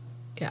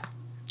 Yeah.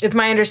 It's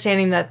my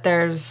understanding that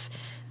there's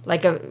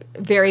like a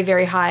very,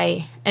 very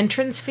high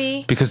entrance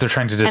fee. Because they're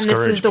trying to discourage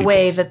people. And this is the people.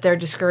 way that they're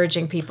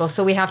discouraging people.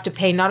 So we have to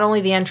pay not only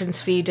the entrance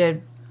fee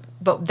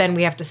but then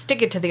we have to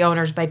stick it to the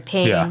owners by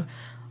paying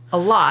a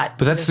lot.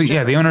 But that's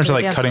the owners are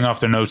like cutting off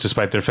their nose to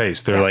spite their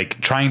face. They're like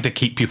trying to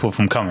keep people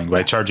from coming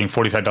by charging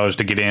 $45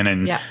 to get in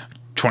and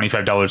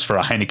 $25 for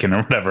a Heineken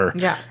or whatever.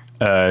 Yeah.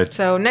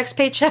 So next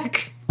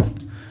paycheck.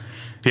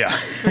 Yeah.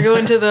 We're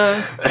going to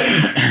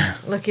the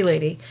Lucky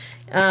Lady.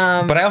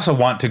 But I also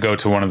want to go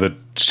to one of the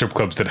strip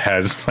clubs that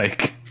has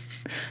like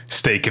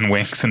steak and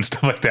wings and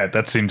stuff like that.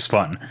 That seems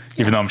fun,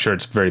 even though I'm sure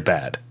it's very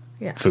bad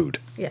food.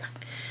 Yeah.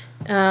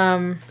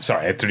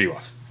 Sorry, I threw you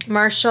off.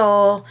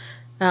 Marshall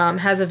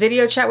has a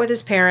video chat with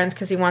his parents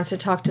because he wants to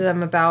talk to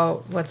them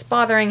about what's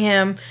bothering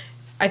him.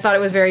 I thought it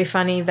was very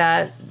funny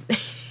that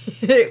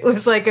it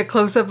was like a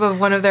close-up of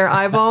one of their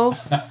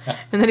eyeballs.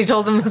 And then he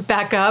told them to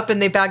back up, and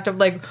they backed up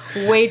like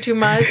way too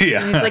much.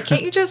 Yeah. And he's like,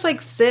 can't you just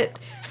like sit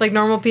like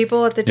normal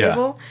people at the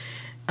table?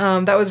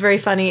 That was very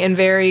funny and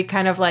very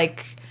kind of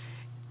like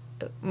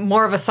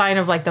more of a sign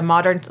of like the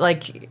modern,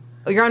 like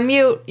you're on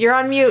mute,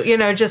 you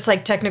know, just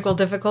like technical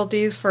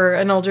difficulties for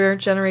an older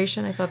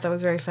generation. I thought that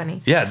was very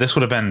funny. Yeah, this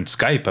would have been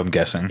Skype, I'm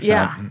guessing.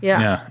 Yeah.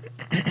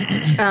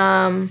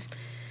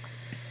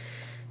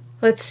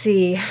 Let's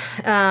see.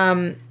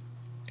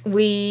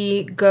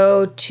 We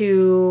go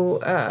to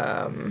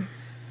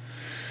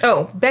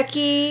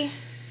Becky.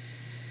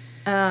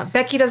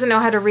 Becky doesn't know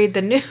how to read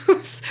the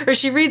news, or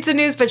she reads the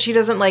news, but she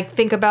doesn't like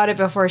think about it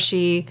before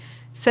she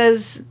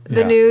says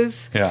the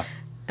news. Yeah.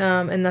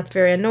 And that's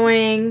very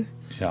annoying.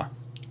 Yeah.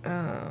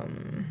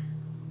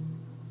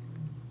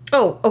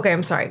 Oh, okay.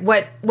 I'm sorry.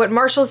 What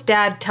Marshall's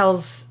dad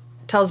tells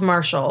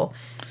Marshall,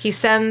 he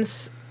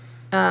sends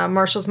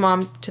Marshall's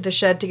mom to the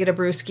shed to get a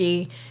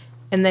brewski,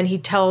 and then he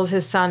tells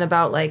his son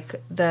about like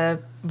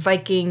the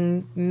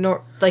Viking,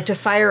 like to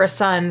sire a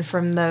son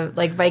from the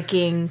like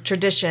Viking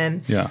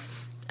tradition. Yeah.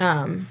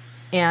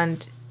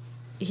 And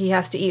he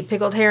has to eat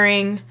pickled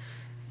herring,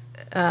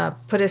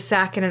 put his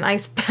sack in an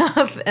ice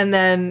bath, and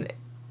then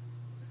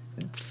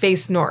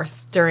face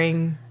north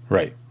during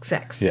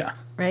sex. Yeah.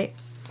 Right?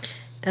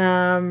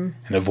 And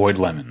avoid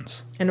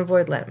lemons.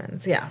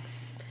 Yeah.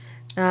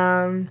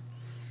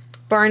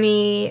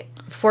 Barney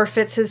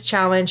forfeits his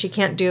challenge. He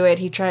can't do it.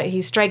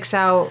 He strikes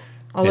out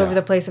all over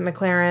the place at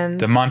McLaren's.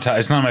 The montage,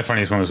 it's not my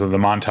funniest moments, but the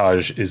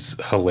montage is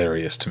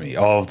hilarious to me.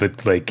 All of the,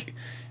 like,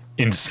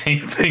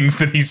 insane things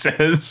that he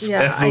says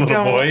as a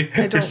little boy.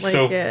 I don't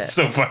like it.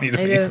 So funny to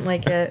me. I didn't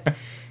like it.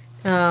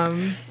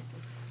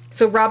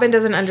 So Robin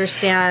doesn't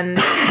understand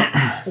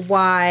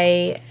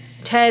why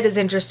Ted is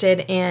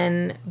interested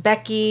in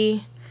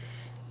Becky.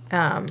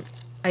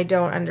 I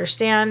don't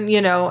understand,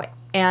 you know,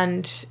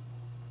 and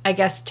I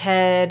guess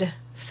Ted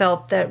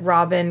felt that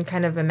Robin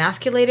kind of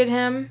emasculated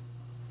him,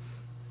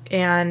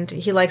 and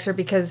he likes her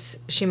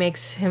because she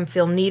makes him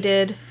feel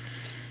needed.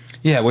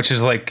 Yeah, which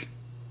is like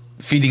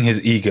feeding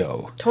his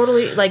ego.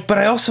 Totally, like... But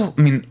I also,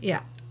 I mean...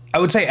 Yeah. I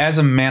would say as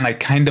a man, I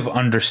kind of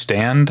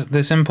understand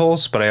this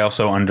impulse, but I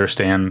also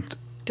understand...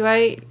 Do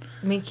I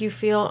make you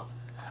feel...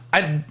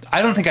 I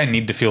don't think I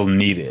need to feel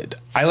needed.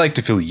 I like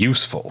to feel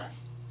useful.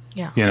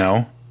 Yeah. You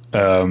know?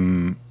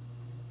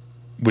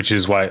 Which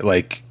is why,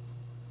 like,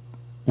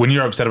 when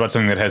you're upset about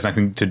something that has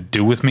nothing to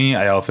do with me,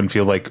 I often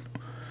feel like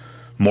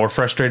more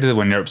frustrated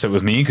when you're upset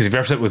with me. Because if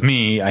you're upset with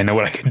me, I know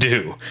what I can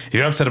do. If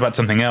you're upset about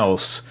something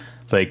else,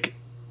 like,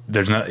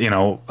 there's not, you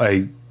know,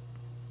 I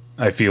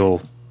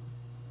feel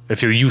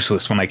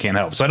useless when I can't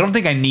help. So I don't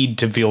think I need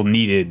to feel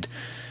needed.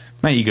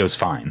 My ego's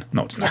fine.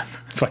 No, it's not. I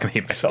fucking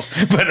hate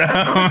myself. But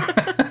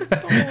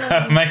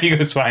my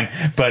ego's fine.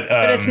 But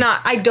it's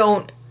not. I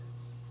don't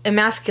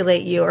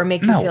emasculate you or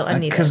make you feel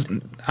unneeded. Because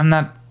I'm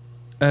not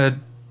a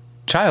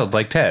child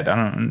like Ted.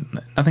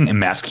 Nothing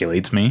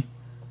emasculates me.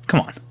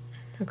 Come on.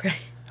 Okay.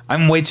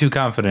 I'm way too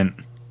confident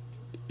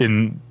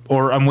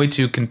or I'm way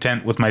too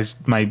content with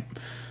my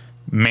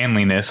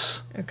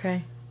manliness.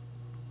 Okay.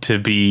 To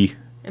be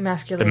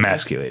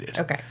emasculated.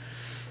 Okay.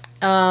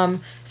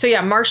 So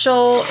yeah,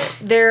 Marshall,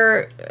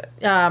 they're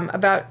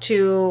about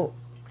to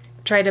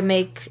try to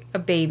make a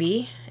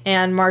baby,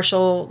 and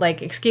Marshall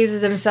like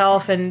excuses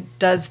himself and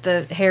does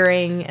the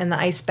herring and the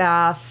ice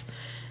bath,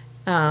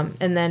 and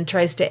then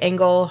tries to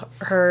angle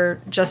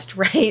her just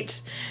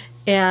right,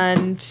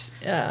 and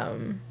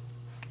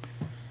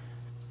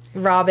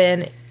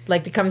Robin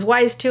like becomes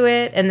wise to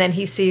it, and then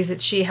he sees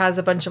that she has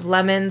a bunch of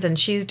lemons and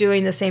she's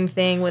doing the same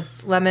thing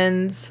with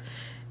lemons,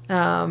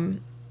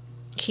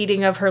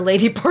 heating of her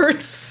lady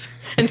parts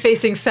and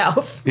facing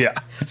south. Yeah.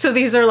 So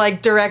these are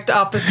like direct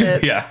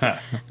opposites. Yeah.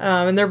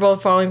 And they're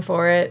both falling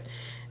for it.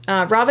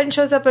 Robin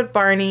shows up at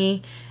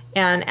Barney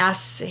and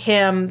asks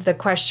him the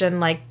question,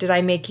 like, did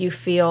I make you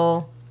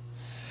feel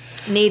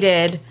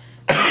needed?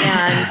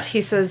 And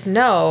he says,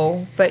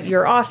 no, but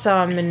you're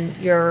awesome and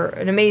you're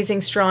an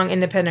amazing, strong,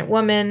 independent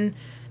woman,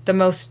 the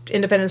most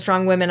independent,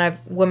 strong woman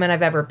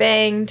I've ever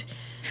banged.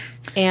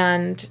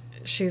 And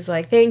she's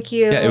like, thank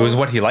you. Yeah, it was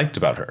what he liked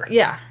about her.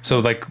 Yeah. So,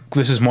 like,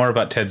 this is more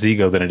about Ted's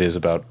ego than it is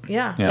about...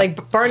 Yeah.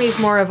 Like, Barney's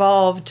more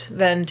evolved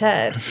than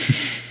Ted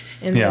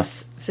in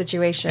this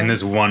situation. In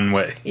this one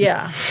way.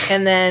 Yeah.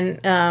 And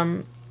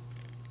then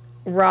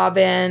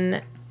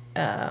Robin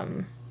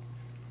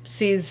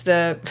sees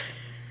the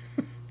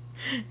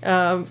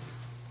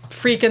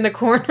freak in the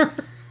corner.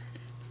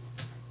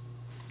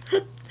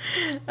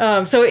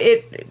 So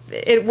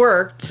it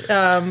worked.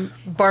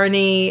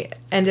 Barney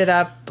ended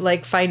up,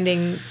 like,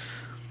 finding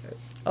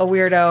a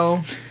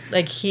weirdo.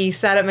 Like, he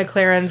sat at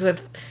McLaren's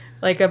with,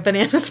 like, a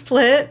banana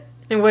split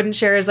and wouldn't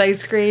share his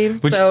ice cream.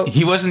 Which so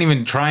he wasn't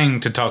even trying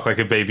to talk like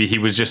a baby. He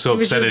was just so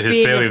upset at his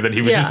failure that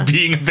he was just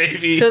being a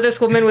baby. So this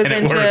woman was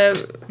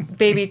into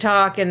baby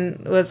talk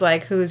and was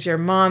like, who's your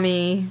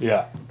mommy?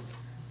 Yeah.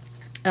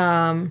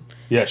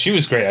 Yeah, she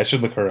was great. I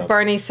should look her up.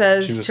 Barney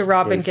says to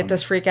Robin, get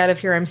this freak out of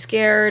here. I'm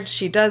scared.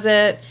 She does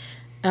it.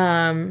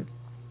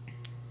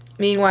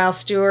 Meanwhile,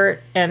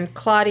 Stuart and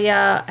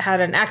Claudia had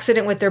an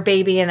accident with their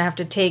baby and have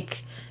to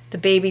take the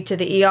baby to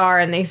the ER,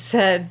 and they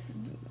said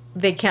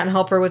they can't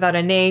help her without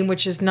a name,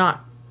 which is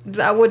not,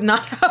 that would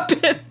not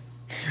happen.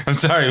 I'm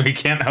sorry, we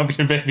can't help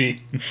your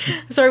baby.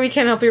 Sorry, we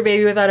can't help your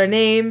baby without a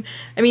name.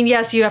 I mean,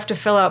 yes, you have to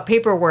fill out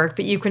paperwork,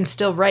 but you can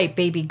still write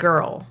baby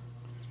girl.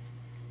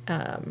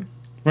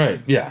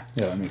 Right, yeah.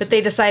 That makes But they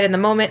decide in the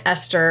moment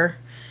Esther,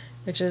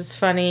 which is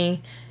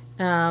funny.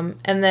 And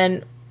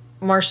then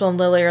Marshall and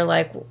Lily are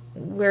like,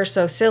 we're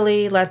so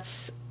silly.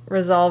 Let's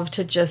resolve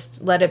to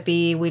just let it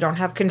be. We don't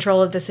have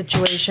control of the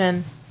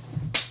situation.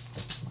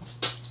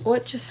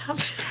 What just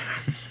happened?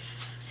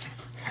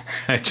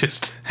 I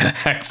just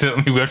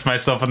accidentally whipped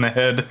myself in the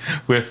head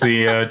with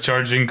the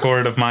charging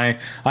cord of my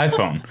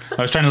iPhone.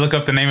 I was trying to look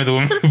up the name of the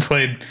woman who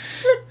played.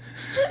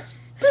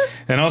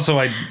 And also,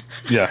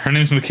 her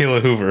name's Michaela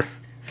Hoover.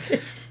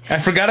 I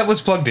forgot it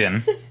was plugged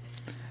in.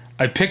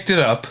 I picked it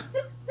up,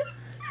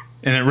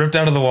 and it ripped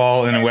out of the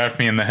wall, and it whacked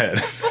me in the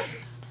head.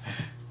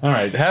 All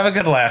right, have a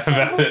good laugh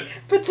about it.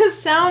 But the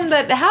sound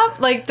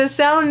the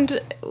sound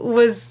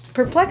was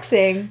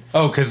perplexing.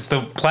 Oh, because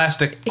the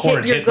plastic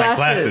cord hit my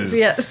glasses.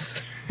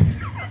 Yes.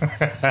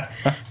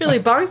 Really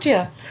bonked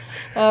you.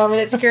 And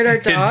it scared our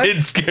dog. It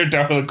did scare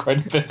Darla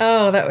quite a bit.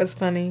 Oh, that was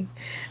funny.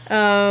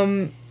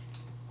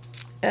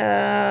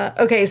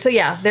 Okay, so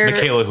yeah,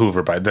 Michaela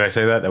Hoover. Did I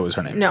say that? That was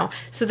her name. No.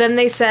 So then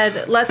they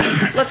said,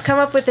 let's come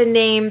up with a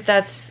name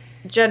that's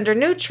gender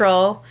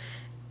neutral,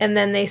 and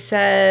then they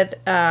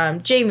said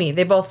Jamie.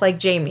 They both like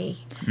Jamie.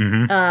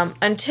 Mm-hmm.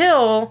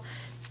 Until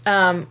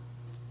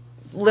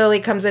Lily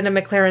comes into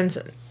McLaren's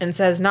and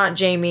says not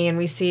Jamie, and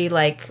we see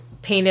like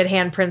painted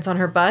handprints on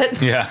her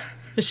butt. Yeah.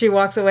 She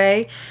walks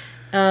away.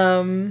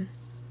 Let's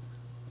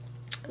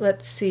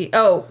see.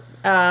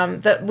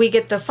 We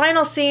get the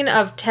final scene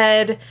of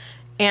Ted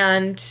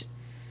and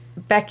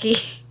Becky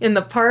in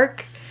the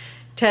park.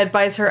 Ted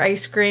buys her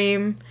ice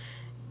cream,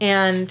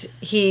 and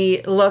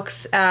he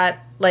looks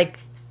at like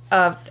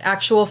a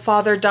actual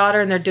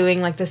father-daughter, and they're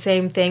doing like the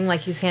same thing,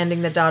 like he's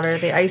handing the daughter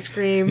the ice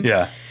cream.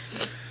 Yeah.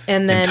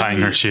 And then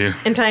tying her shoe.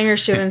 And tying her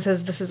shoe and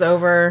says, this is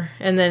over.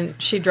 And then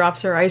she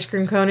drops her ice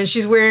cream cone, and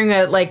she's wearing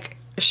a like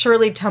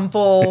Shirley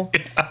Temple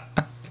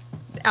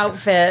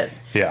outfit.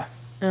 Yeah.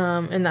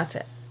 And that's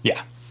it.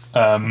 Yeah.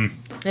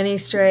 Any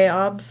stray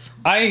obs?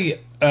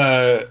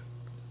 How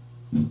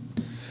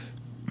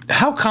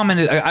common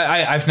is...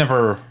 I've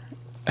never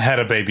had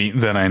a baby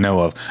that I know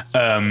of.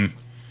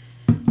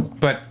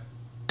 But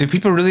do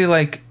people really,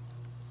 like,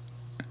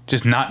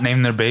 just not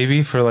name their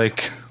baby for,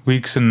 like,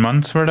 weeks and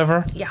months or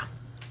whatever? Yeah.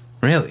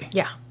 Really?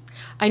 Yeah.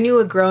 I knew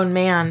a grown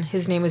man.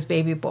 His name was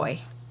Baby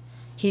Boy.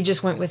 He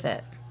just went with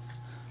it.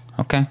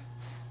 Okay.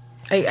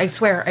 I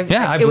swear. I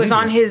it was believe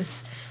on you.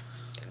 his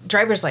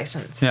driver's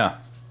license. Yeah.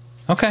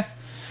 Okay.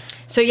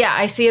 So, yeah,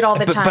 I see it all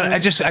the time. But I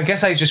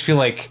guess I just feel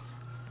like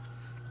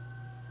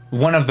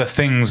one of the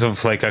things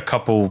of, like, a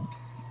couple,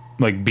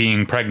 like,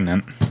 being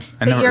pregnant...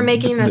 But you're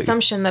making an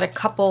assumption that a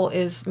couple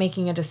is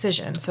making a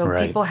decision. So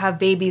right. People have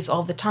babies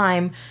all the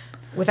time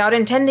without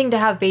intending to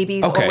have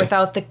babies or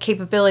without the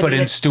capability. But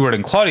in Stuart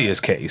and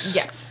Claudia's case,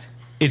 yes,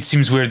 it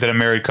seems weird that a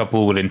married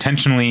couple would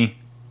intentionally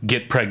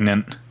get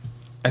pregnant.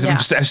 I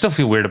still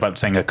feel weird about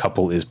saying a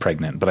couple is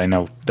pregnant, but I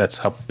know that's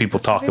how people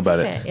talk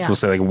about it. Yeah. People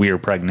say, like, we're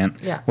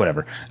pregnant. Yeah.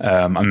 Whatever.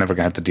 I'm never going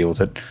to have to deal with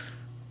it.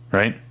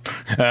 Right?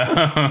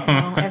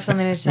 I have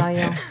something to tell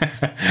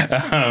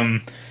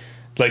you.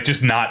 Like,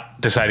 just not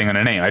deciding on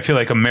a name. I feel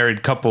like a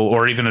married couple,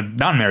 or even a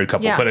non-married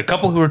couple, but a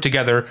couple who are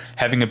together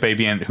having a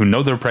baby and who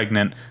know they're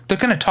pregnant, they're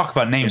going to talk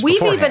about names We've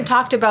beforehand. even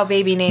talked about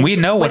baby names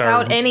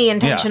without any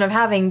intention of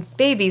having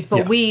babies,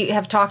 but we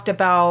have talked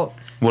about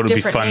what would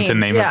be fun names. to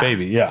name a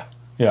baby. Yeah.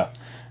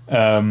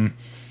 I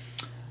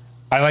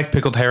like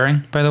pickled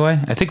herring, by the way.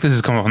 I think this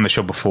has come up on the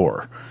show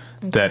before.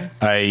 Okay. That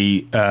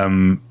I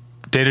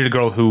dated a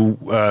girl who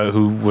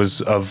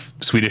was of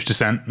Swedish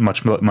descent,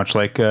 much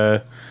like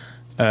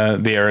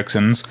the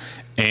Ericksons,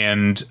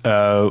 and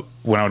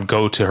when I would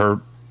go to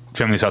her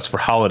family's house for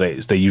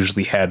holidays, they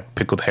usually had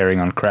pickled herring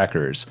on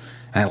crackers,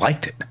 and I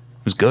liked it. It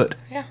was good.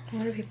 Yeah, a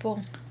lot of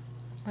people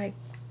like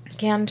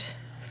canned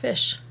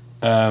fish.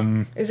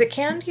 Is it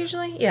canned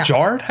usually? Yeah.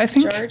 Jarred, I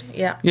think. Jarred,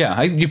 yeah.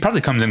 Yeah, it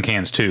probably comes in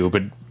cans too,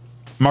 but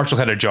Marshall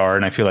had a jar,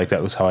 and I feel like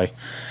that was how I...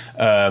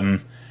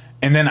 and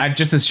then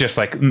it's just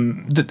like,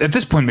 at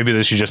this point, maybe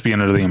this should just be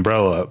under the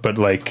umbrella, but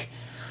like,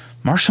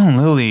 Marshall and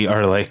Lily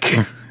are like...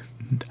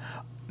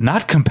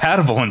 not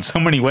compatible in so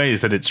many ways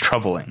that it's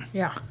troubling.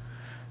 Yeah.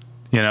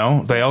 You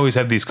know, they always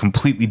have these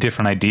completely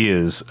different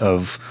ideas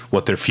of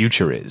what their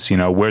future is, you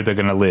know, where they're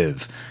going to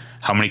live,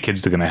 how many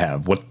kids they're going to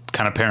have, what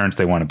kind of parents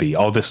they want to be,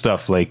 all this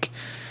stuff. Like,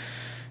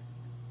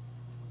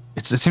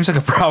 it seems like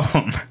a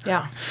problem.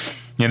 Yeah.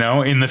 You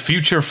know, in the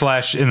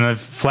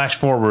flash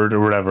forward or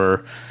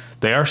whatever,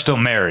 they are still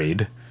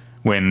married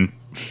when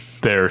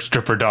their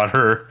stripper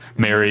daughter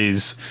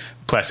marries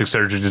plastic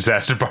surgeon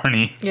disaster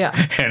Barney. Yeah.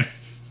 And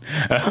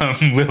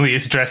Lily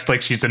is dressed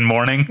like she's in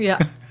mourning. Yeah.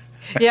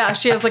 Yeah,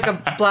 she has like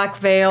a black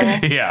veil.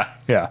 Yeah.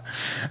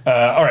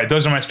 All right,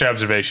 those are my stray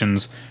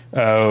observations.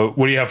 What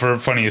do you have for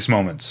funniest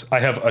moments? I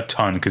have a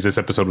ton because this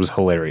episode was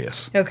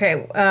hilarious.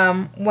 Okay,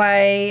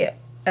 why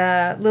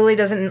Lily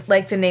doesn't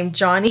like the name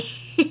Johnny.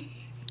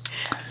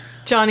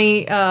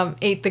 Johnny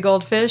ate the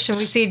goldfish, and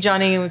we see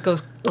Johnny and it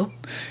goes, oh.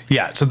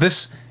 Yeah, so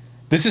this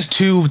is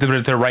two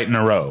that they're right in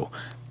a row.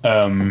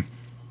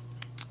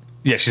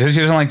 Yeah, she says she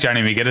doesn't like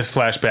Johnny. We get a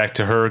flashback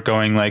to her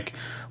going like,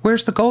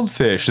 "Where's the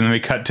goldfish?" And then we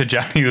cut to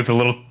Johnny with a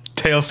little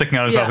tail sticking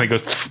out of his mouth, and he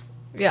goes,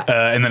 yeah.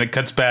 And then it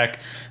cuts back.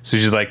 So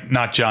she's like,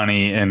 "Not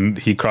Johnny," and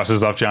he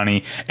crosses off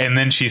Johnny. And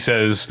then she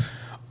says,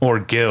 "Or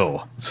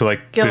Gil." So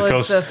like,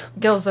 Gil's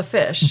the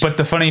fish. But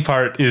the funny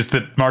part is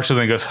that Marshall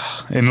then goes,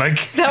 and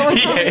like, that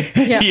was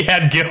he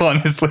had Gil on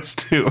his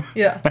list too.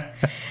 Yeah.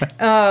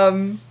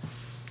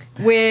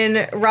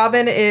 When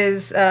Robin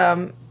is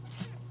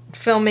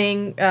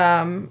filming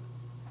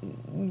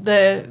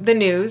the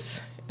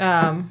news,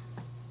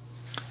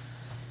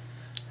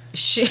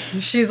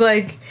 she's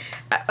like,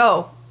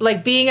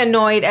 like being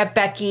annoyed at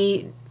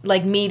Becky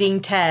like meeting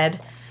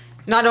Ted.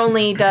 Not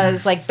only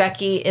does like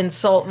Becky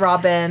insult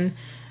Robin,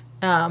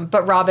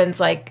 but Robin's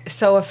like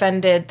so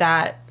offended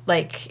that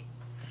like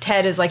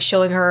Ted is like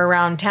showing her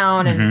around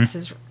town and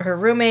it's her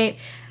roommate.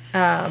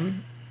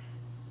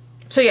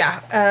 So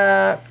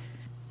yeah,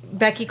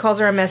 Becky calls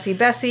her a messy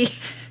Bessie,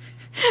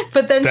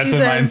 but then That's she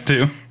in mine says,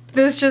 too.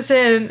 "This just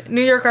in: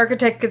 New York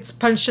architect gets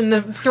punched in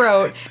the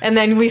throat," and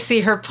then we see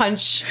her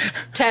punch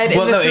Ted in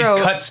the throat.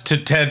 It cuts to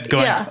Ted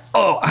going,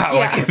 "Oh, how!"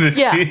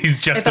 Yeah. Like,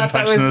 he's just been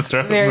punched in the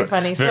throat. Very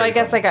funny. So I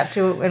guess I got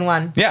 2 in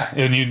 1. Yeah,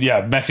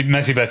 and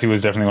messy Bessie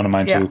was definitely one of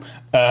mine too.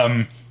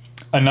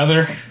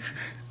 Another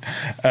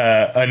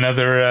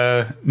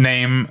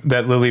name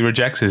that Lily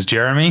rejects is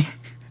Jeremy,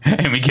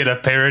 and we get a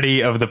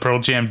parody of the Pearl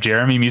Jam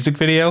Jeremy music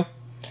video.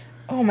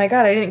 Oh my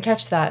god, I didn't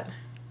catch that.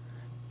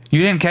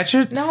 You didn't catch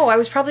it? No, I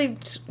was probably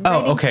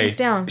writing things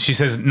down. She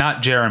says,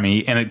 "Not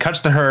Jeremy," and it cuts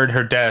to her at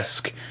her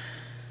desk.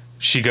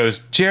 She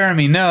goes,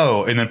 "Jeremy,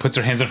 no," and then puts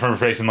her hands in front of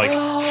her face and like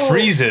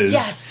freezes.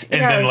 Yes,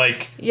 and then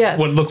like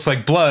what looks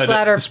like blood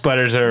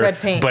splatters her, red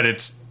paint. But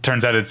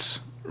turns out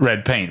it's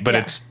red paint. But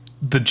it's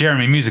the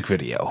Jeremy music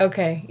video.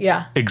 Okay,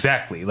 yeah.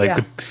 Exactly.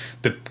 Like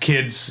the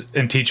kids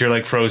and teacher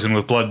like frozen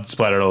with blood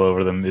splattered all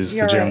over them is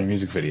the Jeremy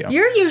music video.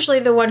 You're usually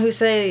the one who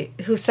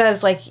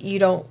says like you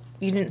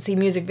didn't see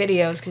music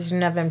videos because you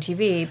didn't have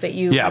MTV, but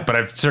you... Yeah, but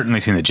I've certainly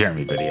seen the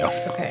Jeremy video.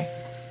 Okay.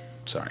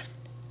 Sorry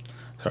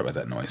about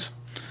that noise.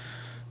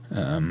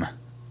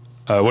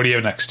 What do you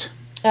have next?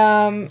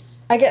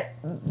 I get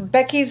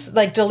Becky's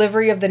like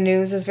delivery of the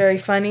news is very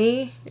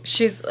funny.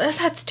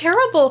 That's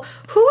terrible.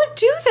 Who would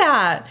do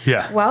that?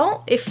 Yeah.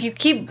 Well, if you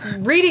keep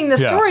reading the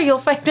story, you'll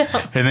find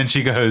out. And then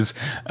she goes,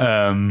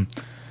 "Can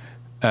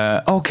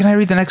I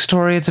read the next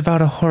story? It's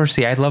about a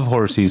horsey. I love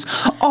horses.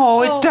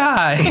 Oh, it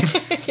died."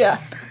 Yeah.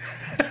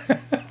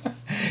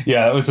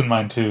 Yeah, that was in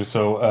mine too.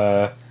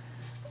 So,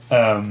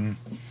 Bill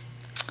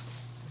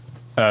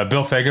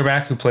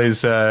Fagerback, who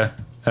plays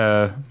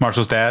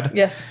Marshall's dad.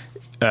 Yes.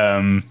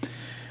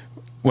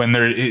 When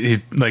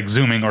he's like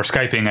Zooming or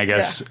Skyping, I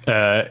guess,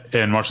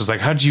 and Marshall's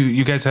like, "How'd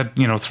you guys had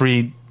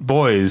 3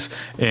 boys?"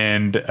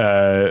 And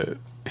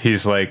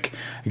he's like,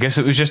 "I guess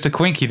it was just a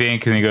quinky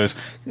dink." And he goes,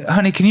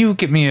 "Honey, can you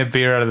get me a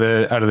beer out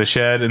of the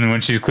shed?" And then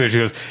when she's clear, she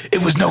goes,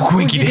 "It was no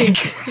quinky dink."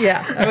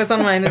 Yeah, that was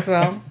on mine as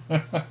well.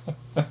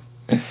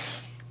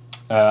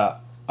 I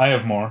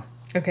have more.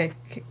 Okay,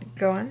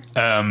 go on.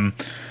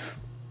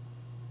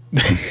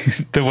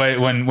 The way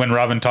when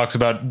Robin talks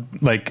about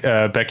like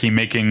Becky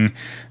making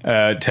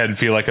Ted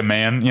feel like a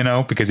man,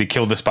 because he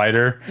killed the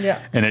spider. Yeah.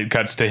 And it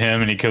cuts to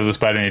him and he kills the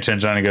spider and he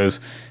turns around and goes,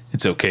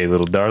 "It's okay,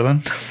 little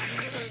darling."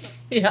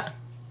 Yeah.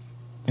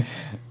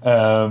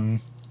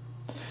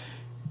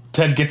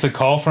 Ted gets a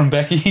call from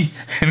Becky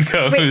and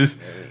goes, "Wait.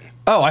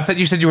 Oh, I thought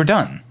you said you were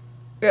done."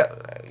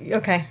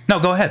 Okay. No,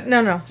 go ahead.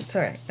 No, it's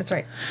all right. It's all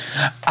right.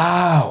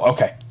 Oh,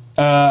 okay.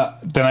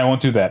 Then I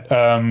won't do that.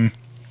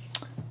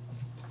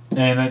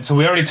 And so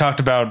we already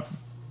talked about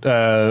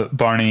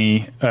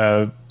Barney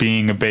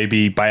being a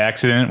baby by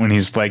accident when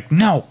he's like,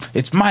 "No,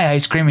 it's my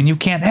ice cream and you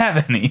can't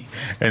have any,"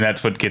 and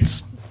that's what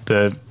gets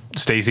the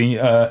Stacy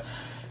all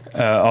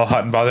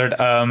hot and bothered.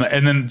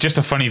 And then just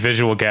a funny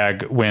visual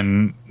gag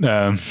when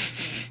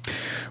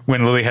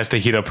Lily has to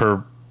heat up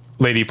her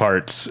lady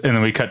parts, and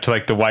then we cut to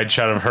like the wide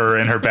shot of her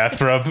in her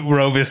bathrobe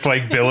robe is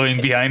like billowing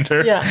behind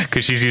her,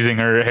 because she's using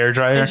her hair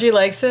dryer and she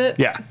likes it.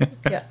 Yeah.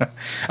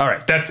 All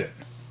right, that's it.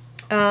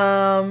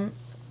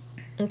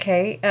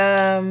 Okay.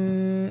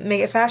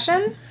 Make it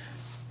fashion?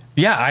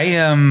 Yeah,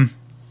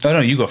 oh no,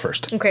 you go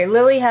first. Okay,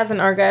 Lily has an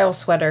Argyle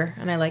sweater,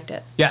 and I liked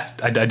it. Yeah,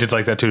 I did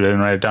like that too. I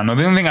didn't write it down. No,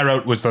 the only thing I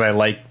wrote was that I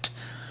liked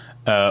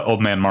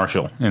Old Man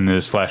Marshall in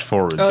this flash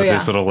forward. So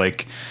this little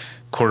like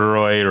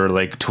corduroy or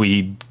like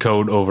tweed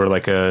coat over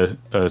like a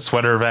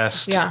sweater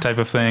vest type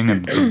of thing,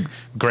 and some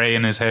gray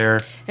in his hair.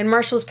 And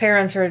Marshall's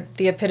parents are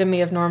the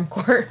epitome of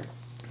normcore.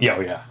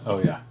 Yeah, oh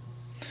yeah.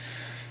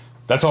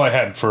 That's all I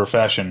had for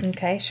fashion.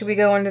 Okay, should we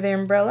go under the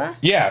umbrella?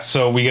 Yeah,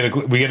 so we get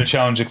a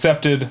challenge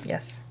accepted.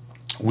 Yes.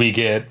 We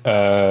get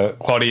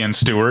Claudia and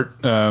Stuart,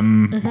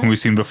 who we've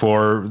seen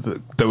before.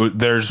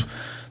 Theirs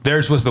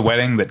was the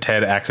wedding that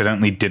Ted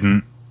accidentally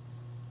didn't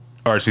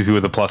RSVP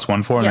with a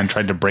 +1 for, and then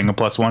tried to bring a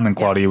 +1, and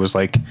Claudia was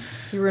like,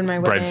 "You ruined my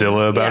wedding."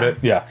 Bridezilla about it.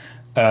 Yeah.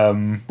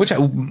 Which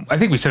I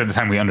think we said at the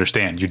time we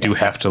understand. You do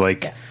have to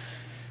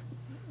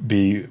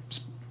be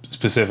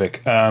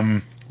specific.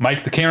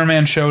 Mike, the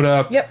cameraman, showed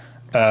up. Yep.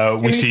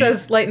 And he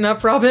says, "Lighten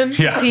up, Robin."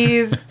 Yeah.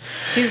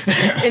 He's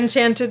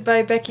enchanted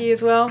by Becky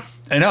as well.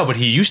 I know, but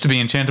he used to be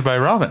enchanted by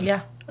Robin.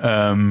 Yeah.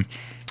 And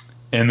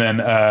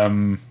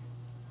then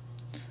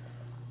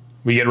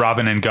we get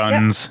Robin and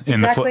guns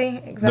in the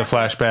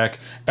flashback.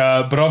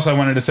 But also I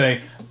wanted to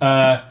say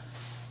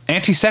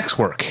anti-sex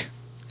work.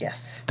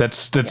 Yes. That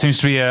seems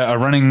to be a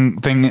running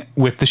thing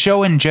with the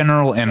show in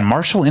general and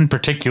Marshall in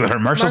particular.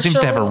 Marshall seems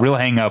to have a real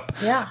hang up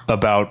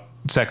about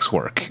sex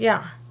work.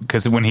 Yeah.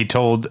 Because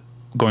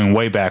going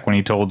way back, when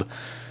he told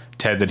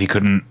Ted that he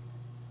couldn't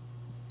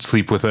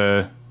sleep with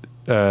a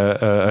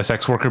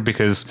sex worker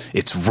because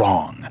it's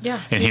wrong.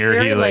 Yeah. And he's here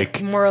very,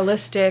 he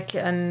moralistic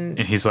and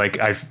he's like,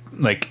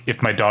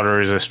 if my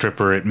daughter is a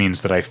stripper, it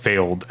means that I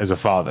failed as a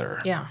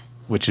father. Yeah.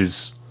 Which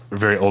is a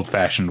very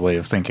old-fashioned way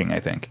of thinking, I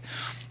think.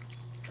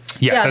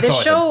 Yeah, the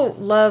show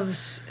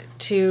loves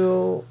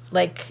to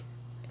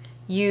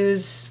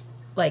use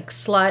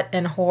slut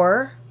and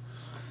whore.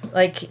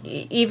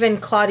 Even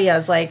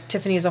Claudia's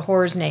Tiffany's a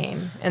whore's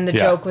name, and the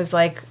joke was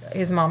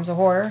his mom's a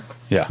whore.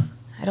 Yeah,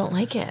 I don't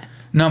like it.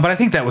 No, but I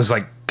think that was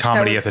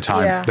comedy at the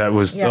time. Yeah, that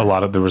was there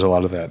was a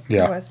lot of that.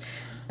 Yeah, it was.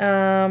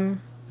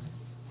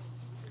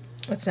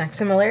 What's next?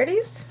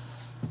 Similarities.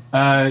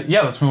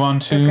 Let's move on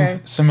to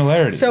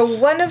similarities. So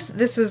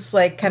this is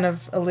kind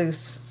of a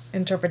loose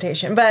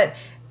interpretation, but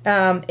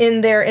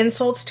in their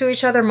insults to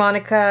each other,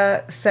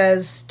 Monica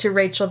says to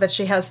Rachel that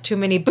she has too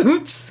many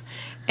boots,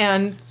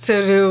 and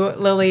so do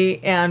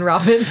Lily and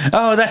Robin.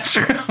 Oh, that's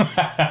true.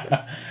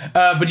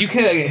 But you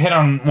could hit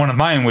on one of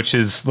mine, which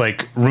is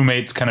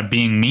roommates kind of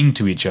being mean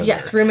to each other.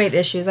 Yes, roommate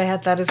issues. I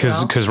had that as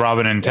well. Because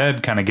Robin and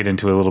Ted kind of get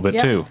into it a little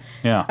bit too.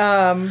 Yeah.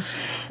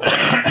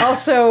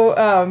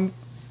 Also,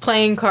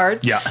 playing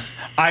cards. Yeah.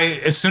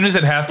 As soon as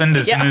it happened,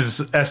 soon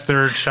as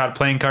Esther shot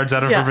playing cards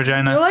out of her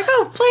vagina, you're like,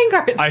 oh, playing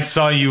cards. I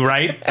saw you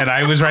write, and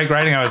I was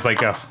writing. I was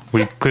like, oh,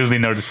 we clearly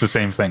noticed the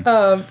same thing.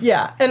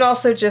 Yeah, and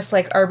also just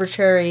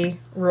arbitrary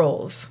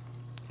rules.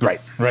 Right,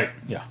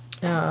 yeah.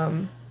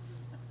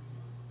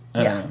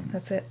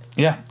 That's it.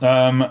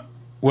 Yeah.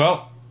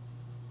 Well,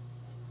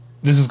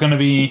 this is going to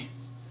be.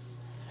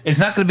 It's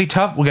not going to be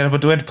tough. We have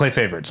to play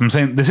favorites. I'm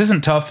saying this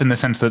isn't tough in the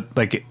sense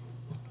that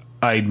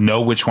I know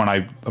which one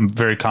I'm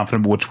very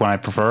confident which one I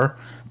prefer,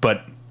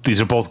 but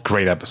these are both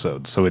great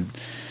episodes, so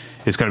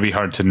it's going to be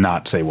hard to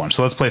not say one.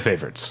 So let's play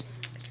favorites.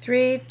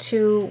 3,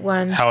 2,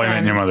 1. How I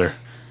Met Your Mother.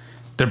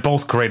 They're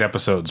both great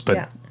episodes,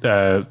 but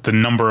the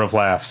number of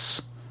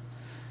laughs.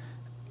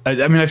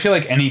 I feel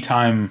like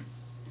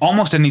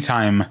almost any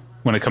time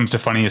when it comes to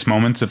funniest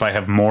moments, if I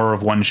have more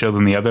of one show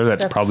than the other,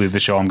 that's probably the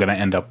show I'm going to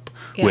end up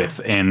with.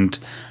 And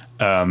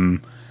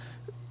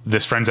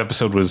this Friends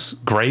episode was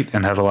great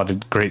and had a lot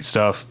of great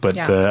stuff, but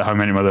the How I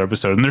Met Your Mother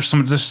episode, and there's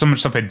so much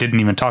stuff I didn't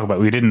even talk about.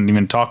 We didn't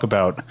even talk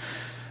about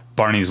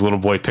Barney's little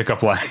boy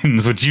pickup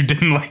lines, which you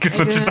didn't like as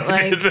much as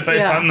I did. But I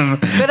found them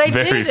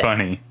very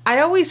funny. I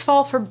always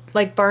fall for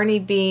Barney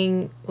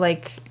being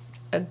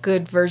a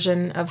good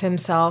version of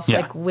himself.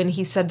 When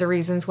he said the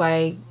reasons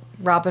why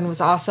Robin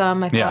was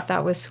awesome, I thought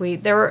that was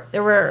sweet. There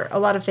were a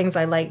lot of things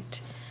I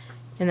liked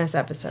in this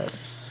episode,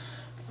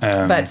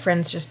 but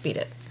Friends just beat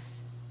it.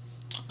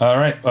 All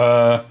right.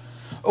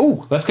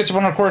 Let's catch up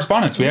on our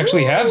correspondence. We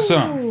actually have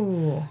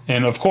some.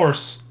 And of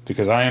course,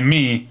 because I am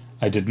me,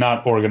 I did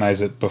not organize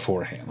it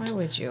beforehand. Why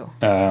would you?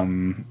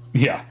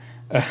 Yeah.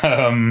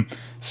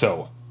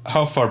 So,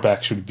 how far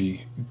back should we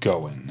be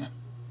going?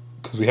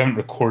 Because we haven't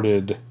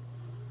recorded...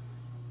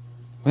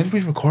 When did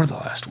we record the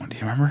last one? Do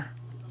you remember?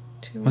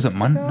 2 weeks Was it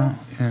Monday? ago? No.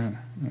 Yeah.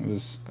 It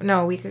was...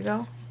 No, a week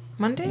ago?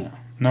 Monday? Yeah.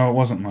 No, it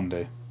wasn't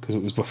Monday. Because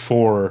it was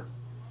before...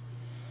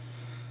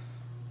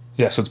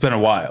 Yeah, so it's been a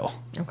while.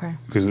 Okay.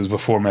 Because it was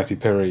before Matthew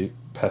Perry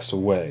passed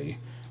away.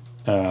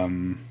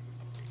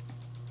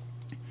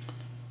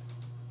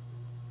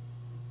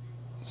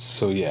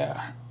 So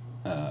yeah,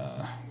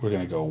 we're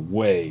going to go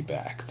way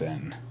back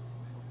then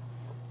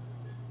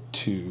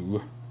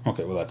to...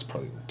 Okay, well that's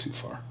probably too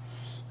far.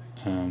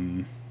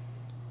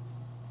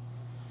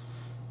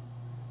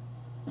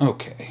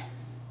 Okay.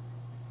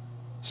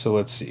 So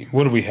let's see.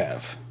 What do we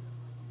have?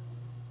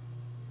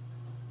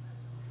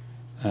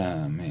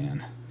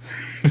 Man.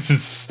 This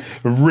is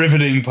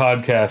riveting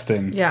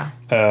podcasting. Yeah.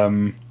 Do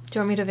you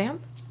want me to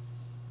vamp?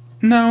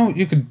 No,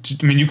 you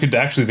could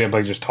actually vamp,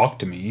 just talk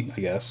to me,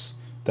 I guess.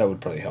 That would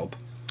probably help.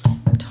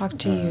 Talk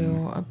to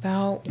you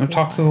about... No,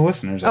 talk to the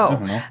listeners. I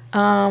don't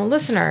know.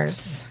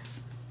 Listeners,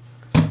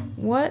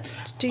 what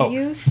do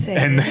you say?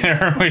 And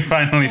there we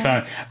finally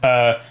found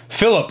it.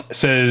 Philip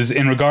says,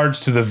 in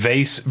regards to the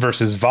vase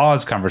versus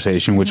vase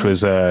conversation, which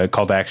was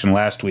called to action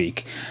last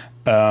week.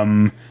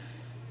 So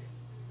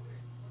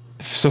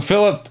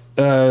Philip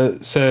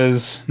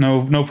says,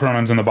 no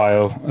pronouns in the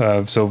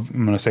bio, so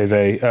I'm going to say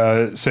they,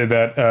 say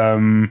that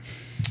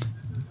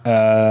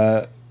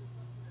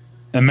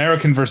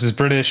American versus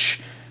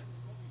British,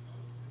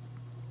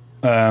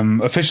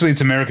 Officially,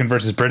 it's American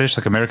versus British.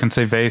 Like Americans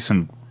say vase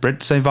and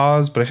Brits say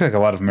vase, but I feel like a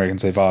lot of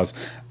Americans say vase.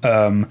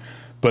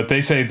 But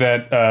they say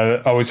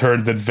that always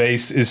heard that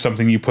vase is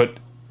something you put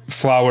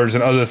flowers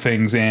and other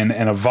things in,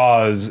 and a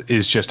vase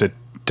is just a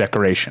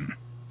decoration.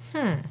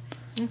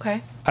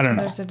 Okay. I don't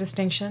know. There's a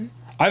distinction.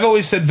 I've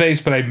always said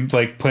vase, but I'm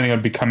like planning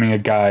on becoming a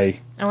guy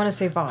I want to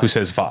say vase. who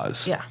says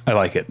vase. Yeah. I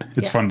like it.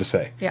 It's Yeah. fun to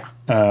say. Yeah.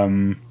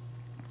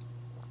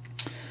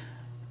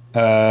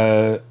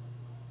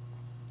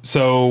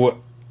 So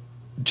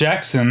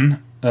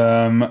Jackson,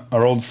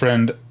 our old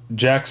friend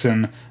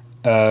Jackson,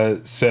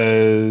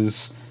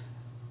 says,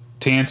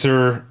 to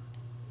answer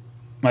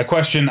my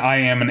question, I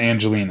am an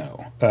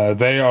Angelino.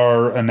 They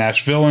are a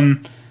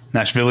Nashvillian.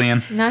 Nashvillian.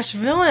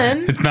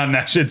 It's not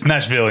it's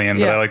Nashvillian,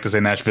 but Yeah. I like to say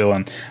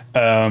Nashvillian.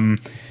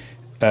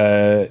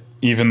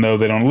 Even though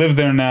they don't live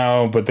there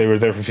now, but they were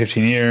there for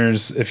 15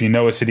 years. If you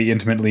know a city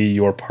intimately,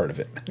 you're part of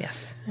it.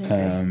 Yes. I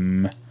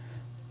agree.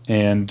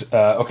 And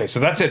okay, so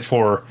that's it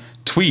for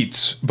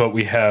tweets, but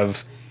we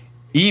have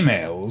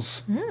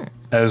emails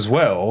as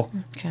well.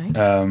 Okay.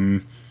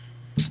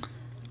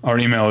 Our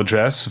email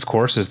address, of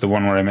course, is the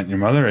one where I met your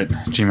mother at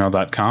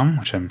gmail.com,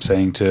 which I'm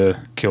saying to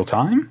kill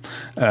time.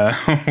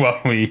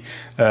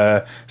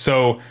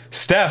 So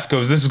Steph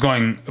goes, this is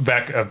going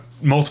back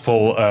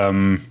multiple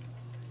How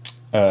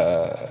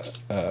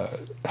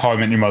I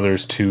Met Your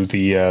Mother's to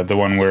the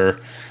one where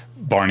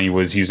Barney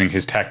was using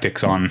his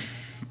tactics on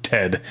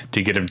Ted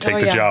to get him to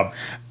take the job.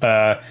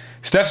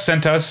 Steph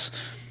sent us,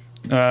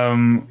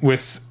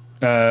 with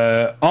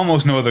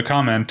almost no other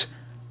comment,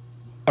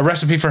 a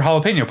recipe for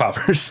jalapeno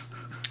poppers.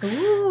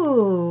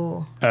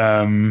 Ooh.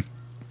 And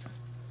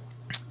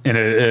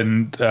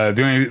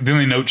the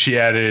only note she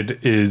added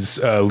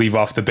is leave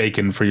off the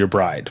bacon for your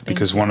bride,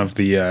 because one of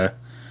the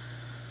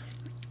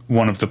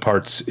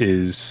parts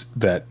is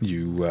that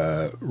you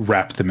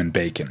wrap them in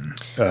bacon.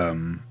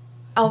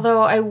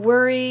 Although I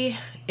worry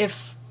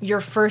if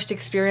your first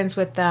experience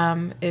with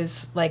them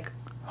is like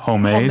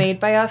homemade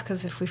by us,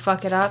 because if we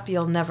fuck it up,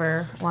 you'll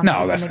never want to.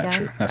 No, that's not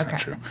true. That's not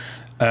true.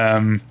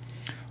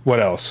 What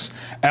else?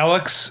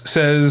 Alex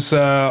says,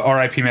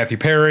 R.I.P. Matthew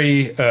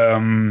Perry.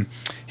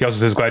 He also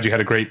says, glad you had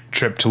a great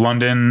trip to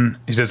London.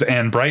 He says,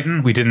 and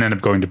Brighton. We didn't end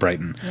up going to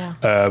Brighton. Yeah.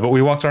 But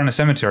we walked around a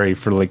cemetery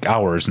for like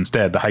hours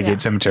instead. The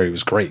Highgate Cemetery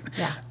was great.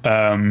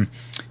 Yeah.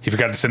 He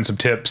forgot to send some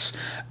tips.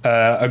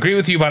 Agree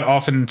with you about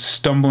often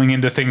stumbling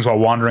into things while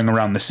wandering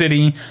around the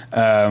city.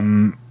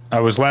 I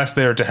was last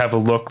there to have a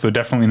look, though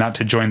definitely not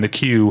to join the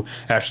queue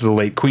after the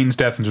late Queen's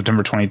death in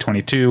September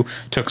 2022.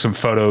 Took some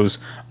photos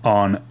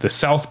on the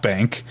South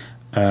Bank.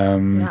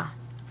 Yeah.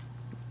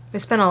 We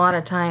spent a lot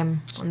of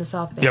time on the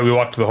South Bank. Yeah, we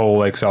walked the whole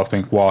like South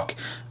Bank walk.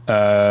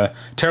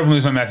 Terrible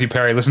News by Matthew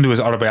Perry. Listened to his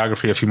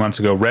autobiography a few months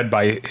ago, read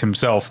by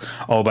himself,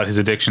 all about his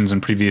addictions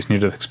and previous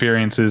near-death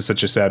experiences,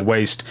 such as sad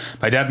waste.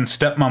 My dad and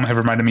stepmom have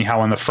reminded me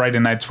how on the Friday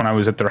nights when I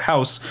was at their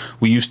house,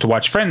 we used to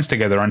watch Friends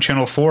together on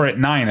Channel 4 at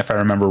 9, if I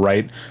remember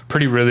right,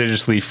 pretty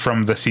religiously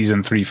from the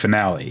Season 3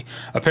 finale.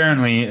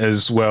 Apparently,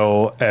 as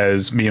well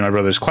as me and my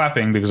brothers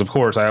clapping, because of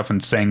course I often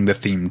sang the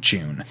theme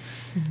tune.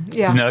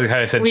 Yeah. You know how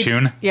I said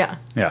tune? Yeah.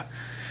 Yeah.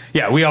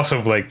 Yeah, we also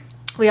like...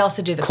 We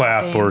also do the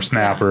clap clapping. or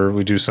snap or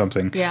we do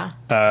something. Yeah.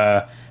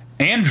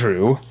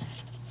 Andrew,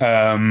 who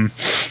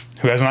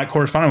has not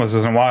corresponded with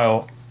us in a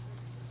while,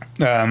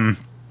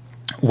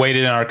 weighed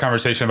in our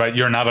conversation about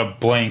you're not a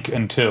blank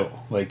until,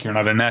 like you're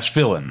not a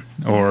Nashvillian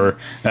or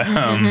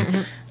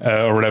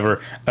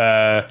whatever.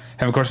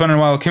 Haven't corresponded in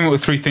a while. Came up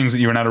with 3 things that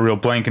you were not a real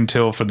blank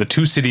until for the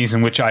 2 cities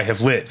in which I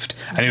have lived.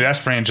 And you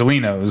asked for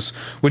Angelinos,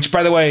 which,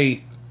 by the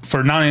way,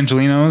 for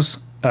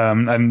non-Angelinos,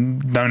 I'm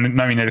not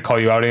meaning to call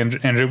you out,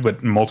 Andrew,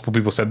 but multiple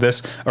people said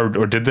this or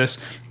did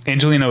this.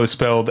 Angelino is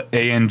spelled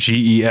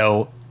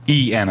Angeleno.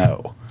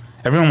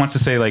 Everyone wants to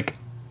say like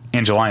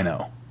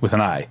Angelino with an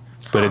I,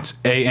 but it's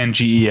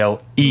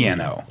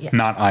Angeleno,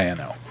 not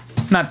INO.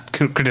 Not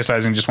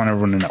criticizing, just want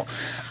everyone to know.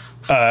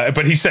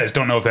 But he says,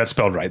 don't know if that's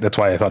spelled right. That's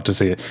why I thought to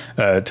say it.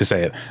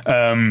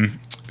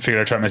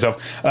 Figured I'd try it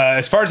myself.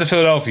 As far as a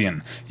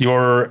Philadelphian, he's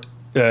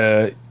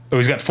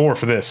got 4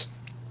 for this.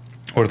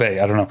 Or they,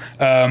 I don't know.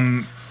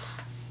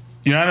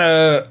 You're not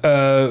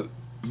a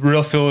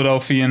real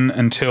Philadelphian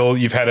until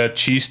you've had a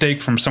cheesesteak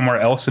from somewhere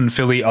else in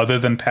Philly other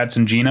than Pat's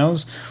and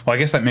Gino's. Well, I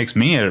guess that makes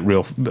me a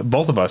real,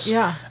 both of us,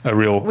 Yeah. a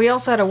real. We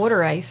also had a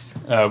water ice.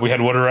 We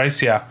had water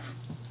ice, yeah.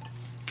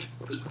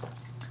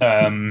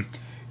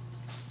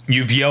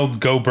 You've yelled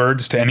 "Go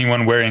Birds" to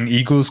anyone wearing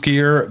Eagles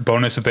gear.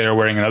 Bonus if they are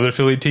wearing another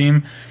Philly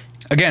team.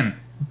 Again,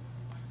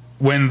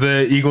 when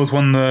the Eagles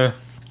won the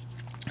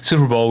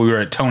Super Bowl, we were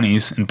at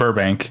Tony's in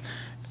Burbank,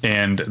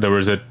 and there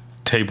was a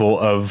table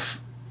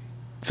of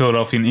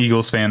Philadelphia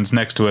Eagles fans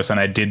next to us, and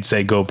I did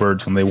say "Go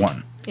Birds" when they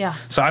won. Yeah.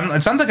 So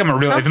it sounds like I'm a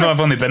real, even though I've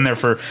only been there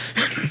for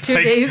 2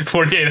 days,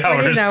 48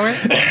 hours.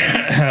 48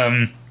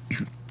 hours.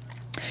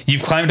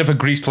 You've climbed up a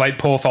greased light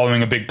pole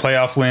following a big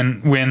playoff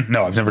win.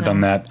 No, I've never done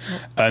that.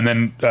 And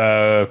then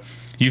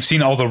you've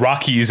seen all the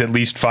Rockies at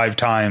least 5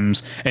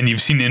 times, and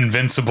you've seen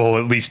Invincible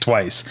at least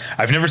twice.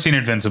 I've never seen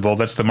Invincible.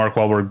 That's the Mark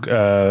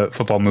Wahlberg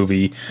football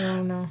movie.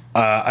 Oh, no.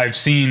 I've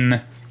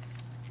seen...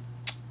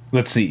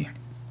 Let's see.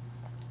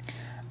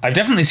 I've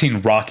definitely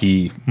seen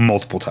Rocky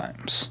multiple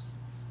times.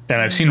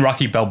 And I've seen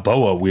Rocky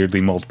Balboa,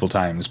 weirdly, multiple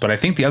times. But I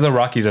think the other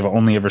Rockies I've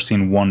only ever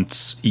seen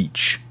once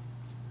each.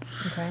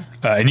 Okay.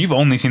 And you've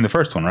only seen the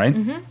first one, right?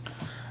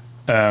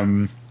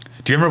 Mm-hmm.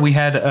 Do you remember we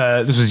had,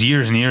 this was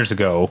years and years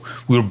ago,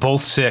 we were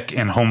both sick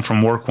and home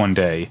from work one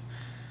day,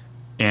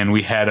 and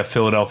we had a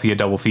Philadelphia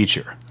double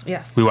feature.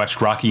 Yes. We watched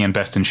Rocky and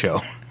Best in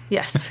Show.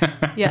 Yes.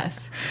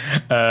 Yes.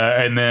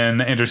 And then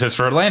Andrew says,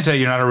 for Atlanta,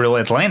 you're not a real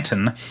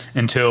Atlantan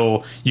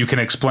until you can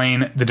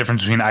explain the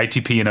difference between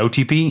ITP and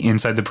OTP,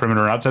 inside the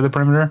perimeter and outside the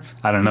perimeter.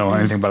 I don't know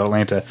anything about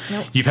Atlanta.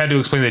 Nope. You've had to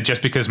explain that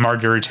just because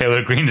Marjorie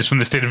Taylor Greene is from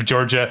the state of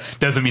Georgia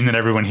doesn't mean that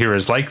everyone here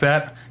is like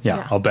that.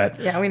 Yeah. I'll bet.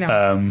 Yeah, we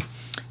know.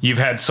 You've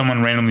had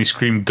someone randomly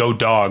scream, "Go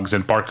Dogs,"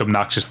 and bark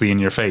obnoxiously in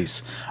your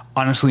face.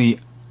 Honestly,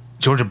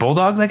 Georgia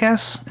Bulldogs, I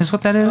guess, is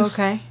what that is.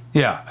 Okay.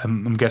 Yeah,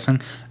 I'm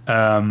guessing.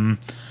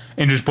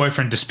 Andrew's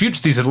boyfriend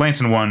disputes these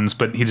Atlantan ones,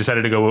 but he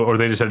decided to go, or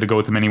they decided to go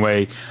with him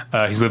anyway.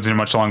 He's lived here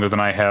much longer than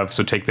I have,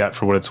 so take that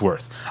for what it's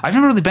worth. I've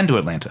never really been to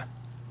Atlanta.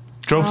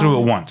 Drove through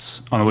it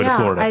once on the way to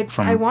Florida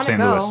from I want to St.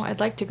 go. Louis. I'd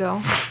like to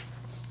go.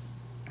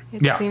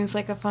 It Yeah. seems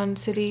like a fun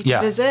city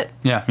to visit.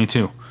 Yeah, me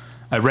too.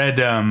 I read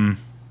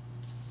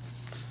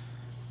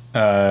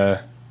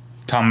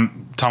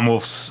Tom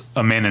Wolfe's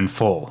A Man in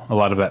Full. A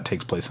lot of that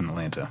takes place in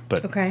Atlanta,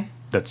 but Okay.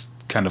 that's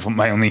kind of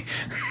my only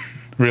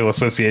real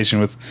association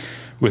with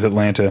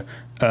Atlanta.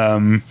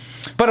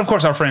 But of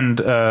course, our friend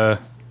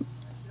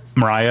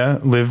Mariah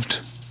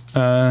lived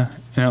in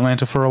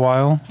Atlanta for a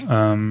while.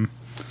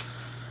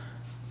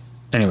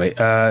 Anyway,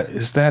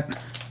 is that...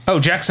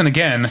 Oh, Jackson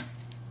again.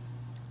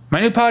 My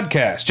new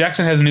podcast.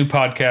 Jackson has a new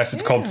podcast.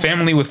 It's called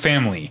Family with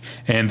Family,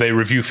 and they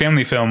review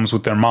family films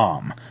with their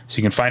mom. So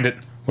you can find it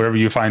wherever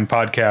you find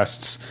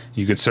podcasts.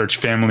 You could search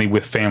Family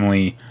with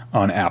Family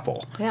on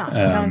Apple. Yeah,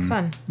 that sounds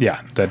fun.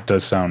 Yeah, that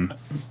does sound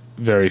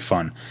very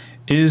fun.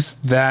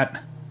 Is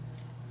that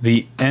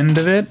the end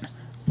of it,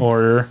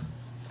 or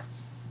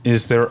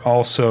is there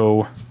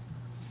also...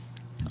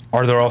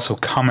 Are there also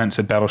comments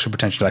at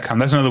battleshippretension.com?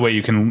 That's another way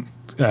you can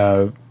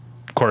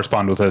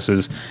correspond with us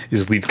is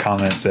leave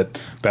comments at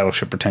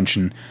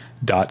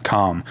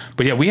battleshippretension.com.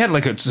 But yeah, we had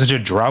like such a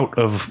drought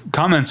of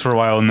comments for a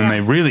while, and then they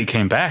really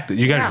came back. That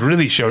you guys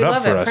really showed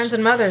up for us. Friends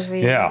and mothers,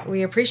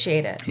 we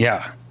appreciate it.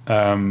 Yeah.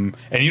 And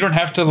you don't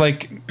have to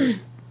like...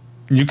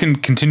 You can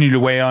continue to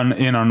weigh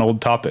in on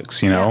old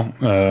topics, you know?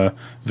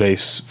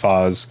 Vase,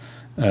 Foz.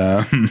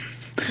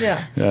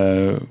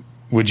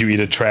 Would you eat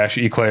a trash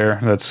eclair?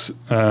 That's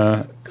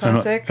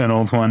classic. An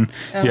old one.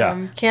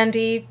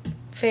 Candy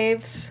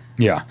faves.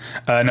 Yeah.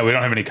 No, we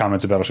don't have any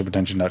comments at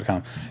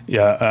battleshippretension.com.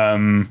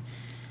 Yeah.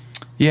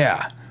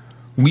 Yeah.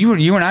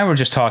 You and I were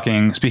just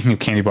talking, speaking of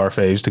candy bar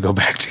faves, to go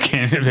back to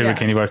favorite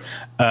candy bars.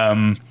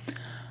 I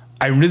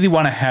really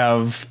want to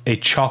have a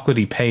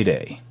chocolatey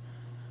payday.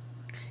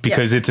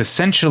 Because it's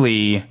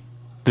essentially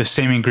the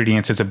same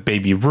ingredients as a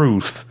Baby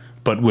Ruth,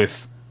 but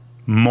with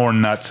more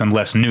nuts and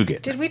less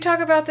nougat. Did we talk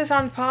about this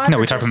on pod? No,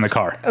 we talked in the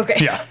car.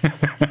 Okay. Yeah.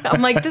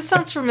 I'm like, this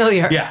sounds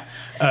familiar. Yeah.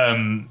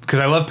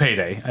 Because I love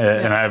Payday,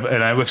 and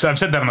I've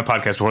said that on the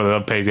podcast before. I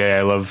love Payday.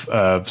 I love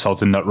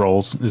salted nut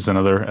rolls is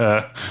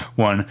another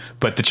one.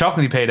 But the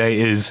chocolatey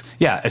Payday is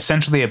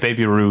essentially a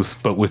Baby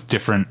Ruth, but with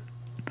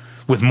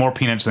more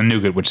peanuts than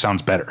nougat, which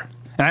sounds better.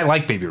 And I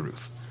like Baby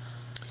Ruth.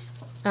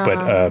 But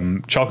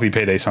chocolatey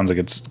Payday sounds like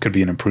it could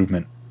be an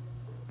improvement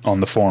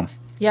on the form.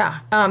 Yeah.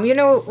 You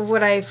know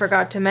what I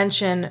forgot to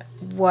mention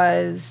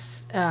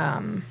was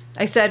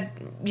I said,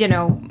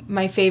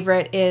 my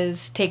favorite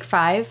is Take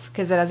 5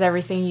 because it has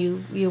everything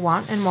you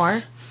want and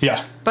more.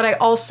 Yeah. But I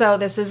also,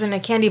 this isn't a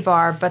candy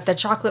bar, but the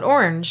chocolate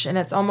orange, and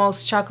it's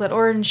almost chocolate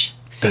orange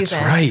season.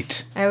 That's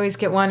right. I always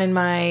get one in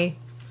my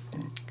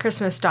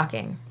Christmas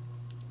stocking.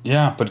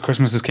 Yeah, but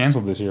Christmas is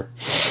canceled this year.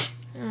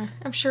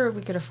 I'm sure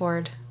we could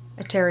afford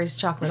a Terry's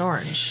chocolate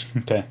orange.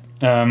 Okay.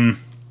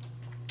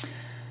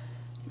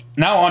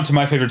 Now on to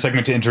my favorite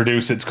segment to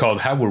introduce. It's called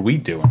How Were We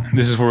Doing?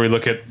 This is where we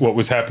look at what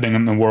was happening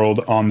in the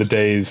world on the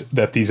days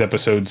that these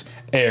episodes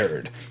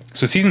aired.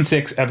 So Season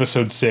 6,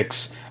 Episode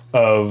 6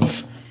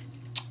 of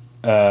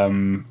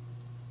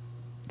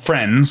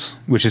Friends,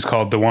 which is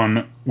called The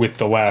One with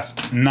the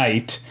Last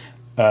Night,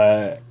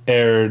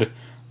 aired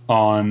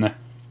on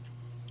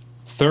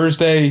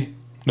Thursday,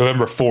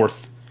 November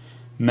 4th,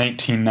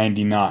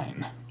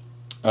 1999.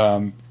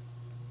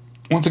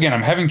 Once again,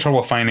 I'm having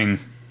trouble finding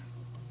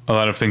a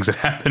lot of things that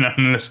happened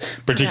on this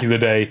particular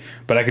day,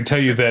 but I can tell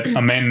you that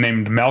a man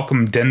named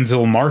Malcolm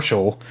Denzel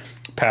Marshall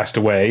passed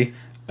away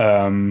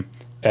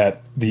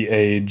at the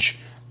age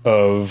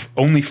of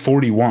only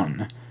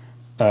 41.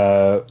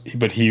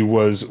 But he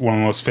was one of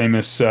the most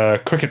famous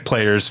cricket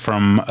players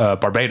from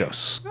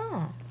Barbados.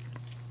 Oh.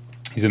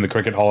 He's in the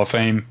Cricket Hall of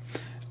Fame,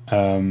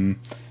 and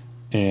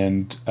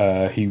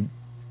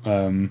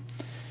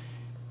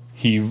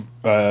he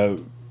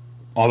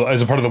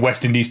as a part of the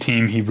West Indies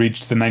team, he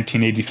reached the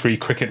 1983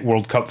 Cricket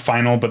World Cup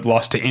final, but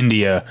lost to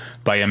India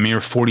by a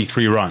mere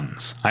 43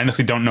 runs. I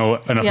honestly don't know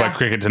enough about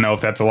cricket to know if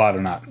that's a lot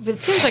or not. But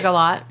it seems like a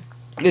lot.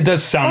 It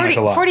does sound like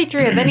a lot.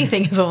 43 of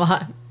anything is a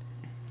lot.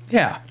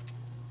 Yeah.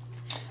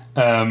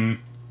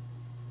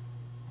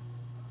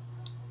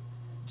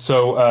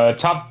 So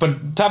top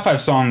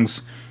 5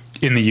 songs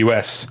in the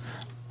U.S.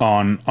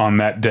 on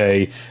that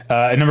day.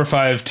 At number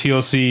 5,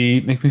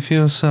 TLC, "Make Me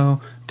Feel So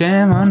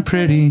Damn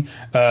Unpretty."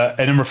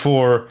 At number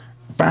 4,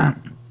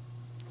 bam,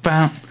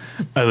 bam,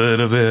 a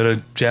little bit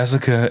of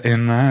Jessica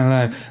in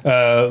my life.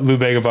 Lou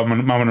Bega,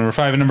 Mama number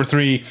 5. At number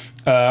 3,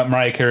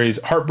 Mariah Carey's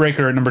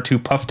 "Heartbreaker." At number 2,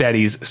 Puff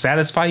Daddy's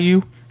 "Satisfy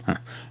You." And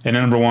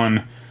at number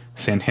 1,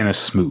 Santana's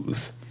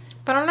 "Smooth."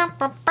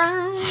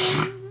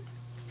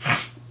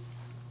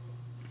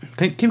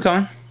 Keep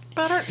going.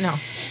 No.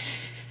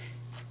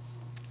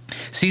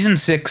 Season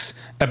 6,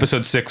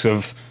 episode 6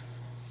 of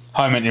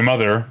How I Met Your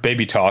Mother,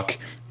 Baby Talk,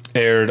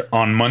 aired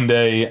on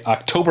Monday,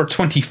 October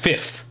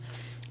 25th,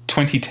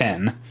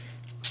 2010.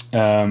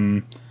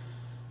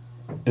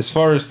 As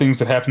far as things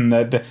that happened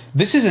that day,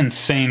 this is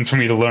insane for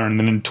me to learn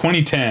that in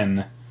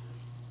 2010,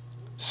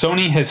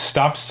 Sony has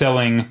stopped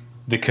selling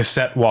the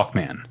cassette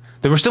Walkman.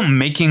 They were still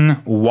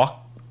making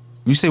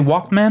you say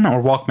Walkmen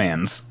or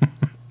Walkmans?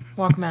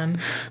 Walkman.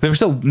 They were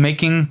still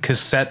making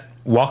cassette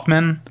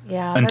Walkmen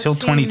until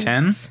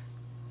 2010?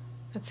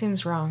 That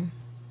seems wrong.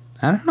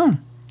 I don't know.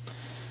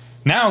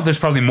 Now there's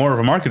probably more of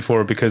a market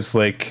for it because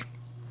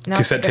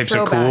cassette tapes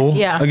are cool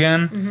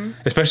again. Mm-hmm.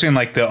 Especially in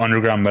the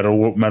underground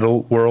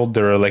metal world.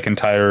 There are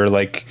entire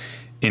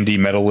indie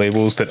metal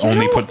labels that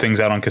only put things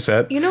out on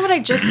cassette. You know what I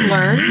just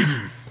learned?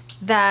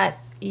 That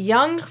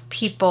young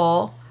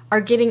people are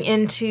getting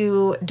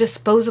into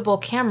disposable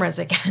cameras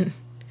again.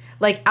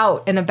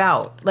 Out and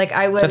about.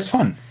 I was That's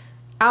fun.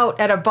 Out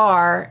at a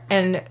bar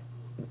and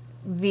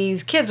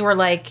these kids were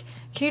like,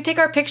 "Can you take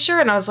our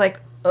picture?" And I was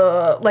like,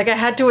 I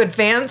had to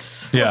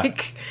advance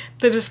the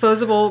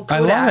disposable Kodak. I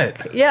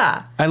love it.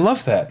 Yeah. I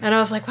love that. And I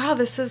was like, wow,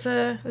 this is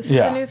a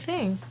new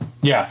thing.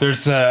 Yeah,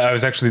 there's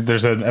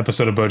an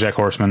episode of BoJack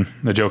Horseman,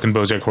 a joke in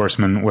BoJack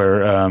Horseman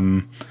where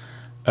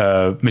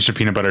Mr.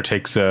 Peanut Butter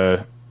takes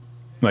a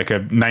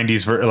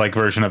 90s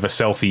version of a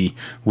selfie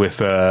with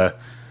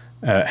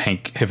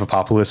Hank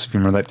Hippopopoulos, if you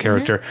remember that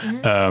character.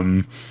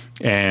 Mm-hmm.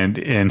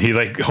 And he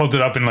holds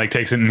it up and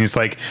takes it and he's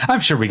like, "I'm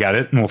sure we got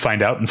it and we'll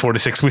find out in 4 to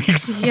 6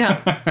 weeks."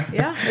 Yeah.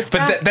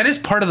 But that is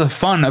part of the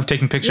fun of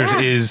taking pictures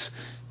is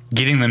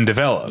getting them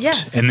developed.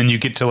 Yes. And then you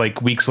get to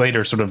weeks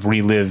later sort of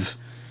relive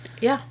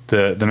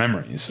the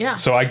memories. Yeah.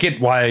 So I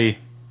get why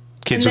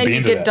kids would be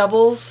into that. And then you get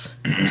doubles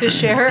to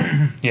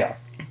share. Yeah.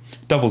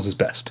 Doubles is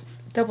best.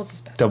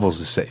 Doubles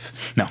is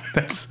safe. No,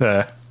 that's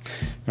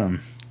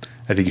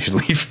I think you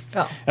should leave.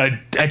 Oh.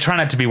 I try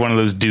not to be one of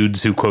those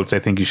dudes who quotes "I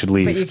think you should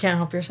leave." But you can't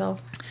help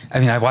yourself. I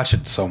mean, I watch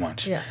it so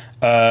much. Yeah.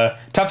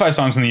 Top 5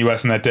 songs in the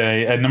U.S. in that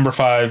day. At number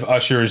 5,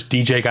 Usher's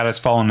 "DJ Got Us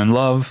Falling in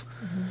Love,"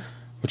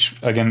 which,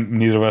 again,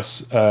 neither of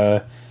us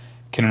can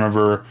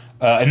remember.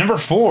 At number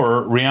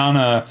 4,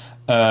 Rihanna,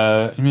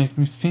 "You Make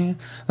Me Feel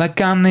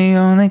Like I'm the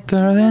Only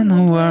Girl in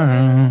the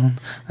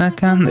World."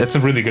 That's a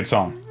really good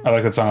song. I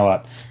like that song a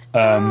lot.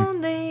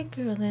 Only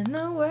girl in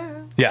the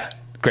world. Yeah.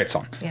 Great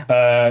song.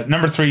 Yeah.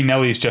 Number 3,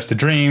 Nelly's "Just a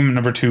Dream."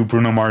 Number 2,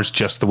 Bruno Mars'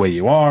 "Just the Way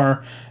You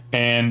Are."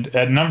 And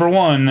at number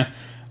 1,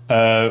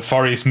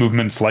 Far East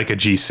Movement's "Like a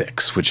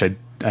G6," which I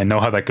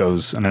know how that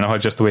goes, and I know how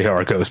 "Just the Way You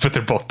Are" goes, but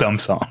they're both dumb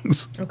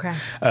songs. Okay.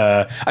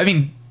 I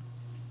mean,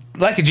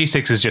 "Like a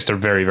G6" is just a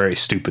very, very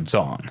stupid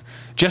song.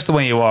 "Just the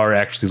Way You Are"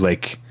 actually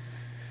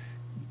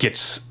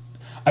gets.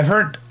 I've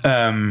heard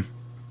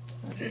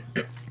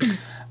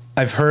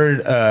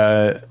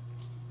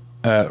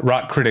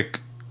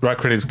rock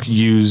critics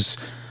use,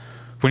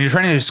 when you're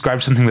trying to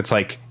describe something that's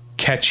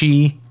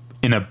catchy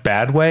in a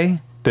bad way,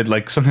 that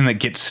something that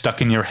gets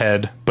stuck in your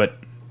head but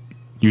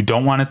you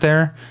don't want it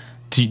there,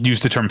 to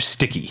use the term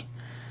sticky.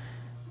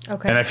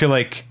 Okay. And I feel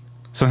like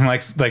something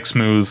like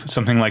 "Smooth,"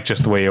 something like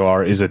 "Just the Way You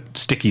Are" is a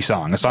sticky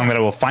song, a song that I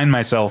will find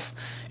myself,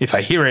 if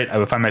I hear it, I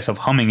will find myself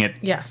humming it.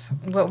 Yes,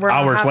 but we're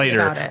hours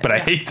later. But I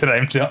hate that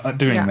I'm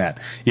doing that.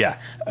 Yeah.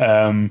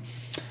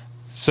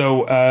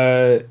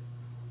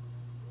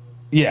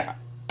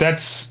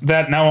 That's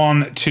that. Now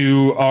on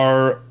to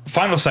our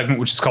final segment,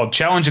 which is called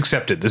Challenge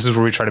Accepted. This is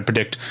where we try to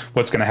predict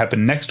what's going to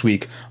happen next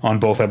week on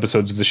both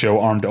episodes of the show,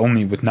 armed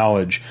only with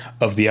knowledge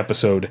of the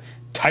episode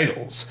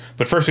titles.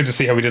 But first, we have to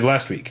see how we did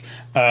last week.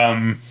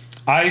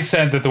 I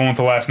said that the one with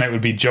the last night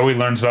would be Joey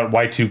learns about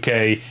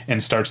Y2K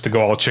and starts to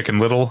go all Chicken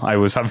Little. I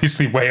was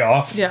obviously way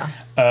off. Yeah.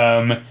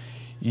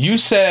 You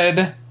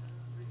said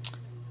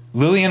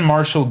Lily and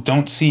Marshall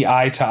don't see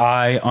eye to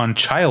eye on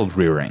child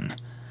rearing.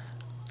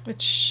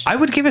 Which I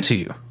would give it to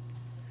you.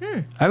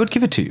 I would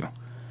give it to you.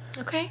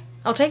 Okay,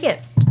 I'll take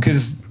it.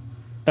 Because,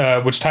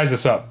 which ties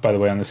us up, by the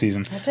way, on the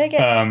season. I'll take it.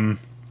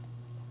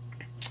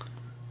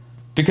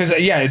 Because,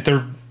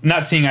 they're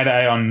not seeing eye to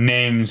eye on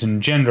names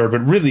and gender,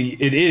 but really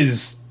it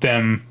is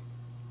them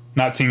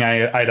not seeing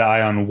eye to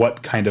eye on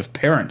what kind of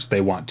parents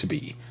they want to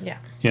be. Yeah.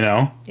 You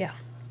know? Yeah.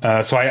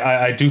 So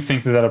I do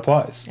think that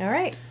applies. All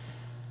right.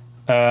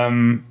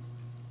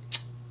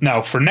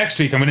 Now, for next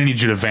week, I'm going to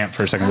need you to vamp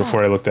for a second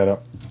before I look that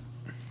up.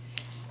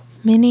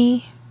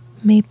 Mini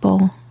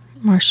maple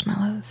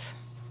marshmallows.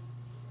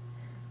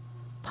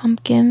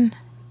 Pumpkin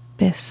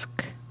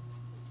bisque.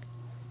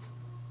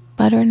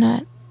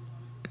 Butternut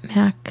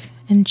mac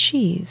and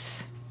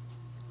cheese.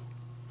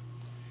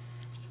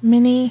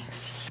 Mini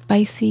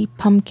spicy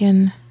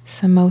pumpkin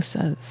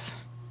samosas.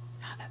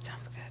 Oh, that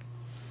sounds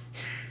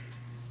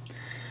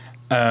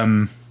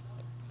good.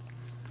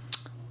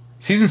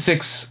 Season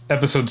 6,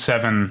 episode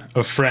 7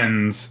 of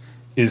Friends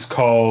is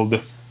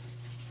called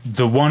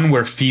The One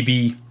Where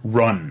Phoebe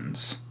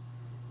Runs.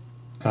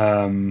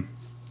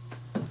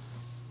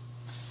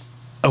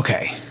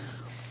 Okay.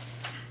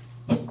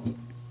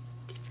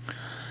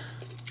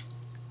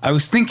 I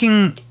was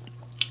thinking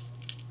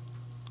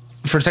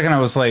for a second, I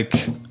was like,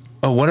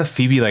 oh, what if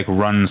Phoebe like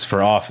runs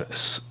for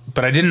office?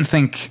 But I didn't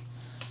think,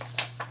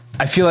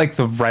 I feel like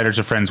the writers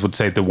of Friends would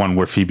say the one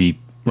where Phoebe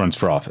runs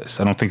for office.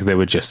 I don't think they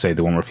would just say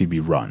the one where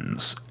Phoebe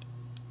runs.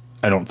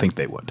 I don't think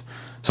they would.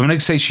 So I'm going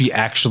to say she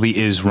actually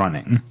is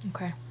running.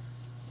 Okay.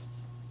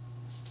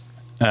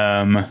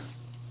 And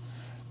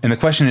the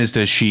question is,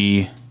 does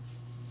she...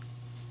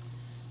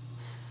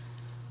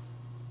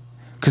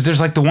 Because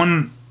there's like the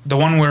one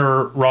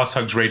where Ross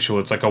hugs Rachel,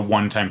 it's like a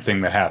one-time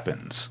thing that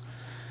happens.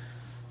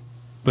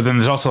 But then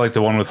there's also like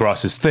the one with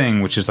Ross's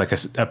thing, which is like a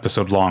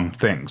episode-long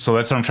thing. So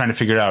that's what I'm trying to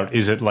figure out.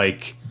 Is it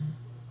like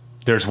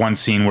there's one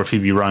scene where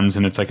Phoebe runs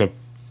and it's like a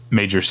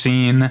major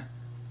scene?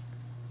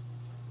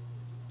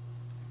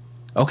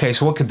 Okay,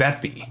 so what could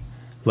that be?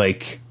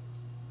 Like,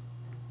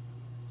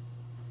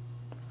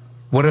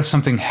 what if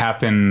something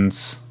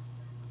happens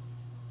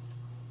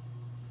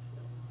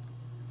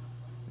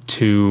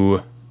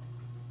to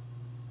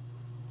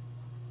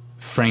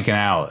Frank and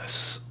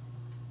Alice?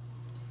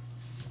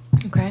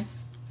 Okay.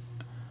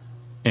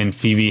 And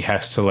Phoebe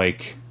has to,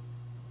 like,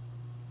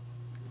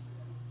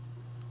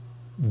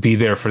 be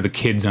there for the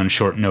kids on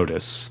short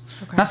notice.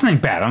 Okay. Not something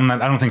bad.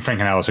 I don't think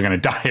Frank and Alice are going to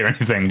die or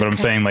anything, but I'm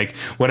saying, like,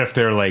 what if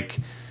they're, like,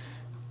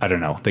 I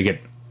don't know, they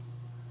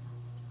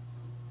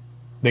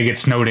get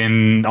snowed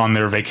in on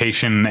their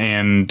vacation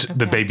and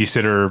the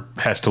babysitter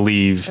has to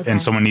leave and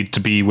someone needs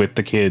to be with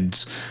the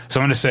kids. So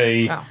I'm going to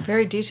say... Wow,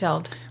 very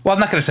detailed. Well, I'm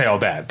not going to say all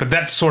that, but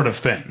that sort of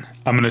thing.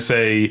 I'm going to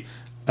say...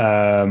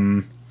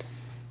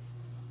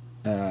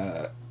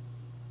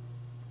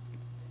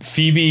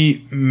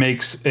 Phoebe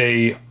makes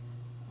a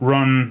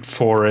run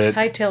for it.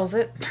 Hightails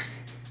it.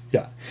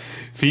 Yeah.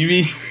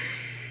 Phoebe...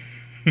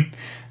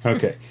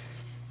 Okay.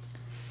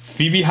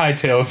 Phoebe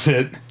hightails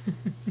it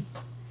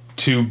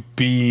to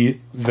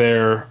be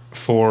there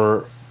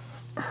for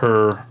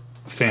her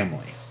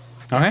family.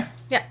 Okay?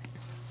 Yeah.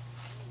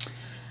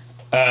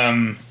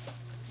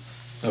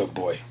 Oh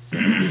boy.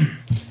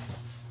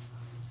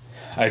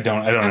 I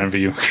don't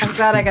envy you. I'm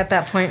glad I got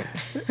that point.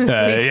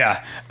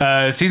 Yeah.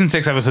 Season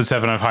 6, episode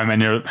 7 of How I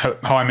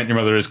Met Your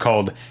Mother is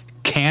called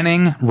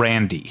Canning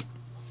Randy.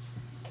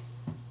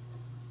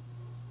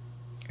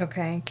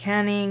 Okay,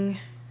 Canning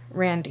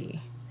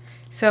Randy.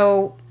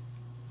 So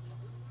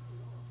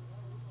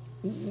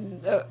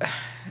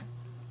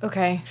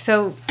okay,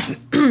 so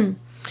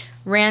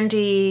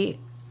Randy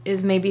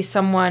is maybe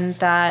someone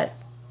that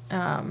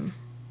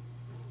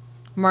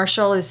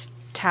Marshall is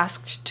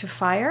tasked to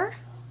fire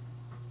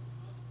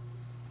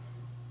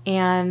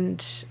and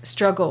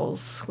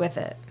struggles with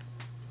it.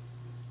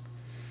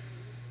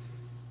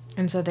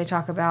 And so they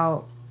talk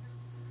about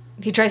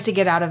he tries to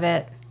get out of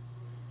it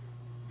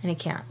and he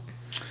can't.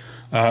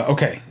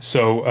 Okay,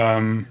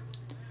 so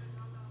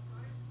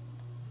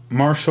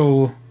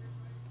Marshall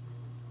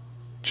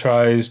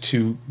tries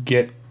to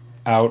get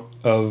out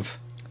of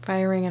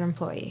firing an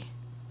employee.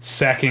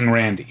 Sacking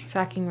Randy.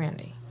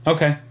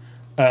 Okay.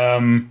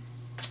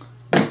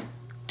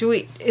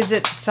 Is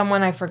it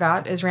someone I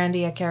forgot? Is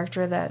Randy a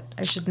character that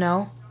I should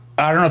know?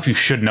 I don't know if you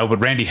should know, but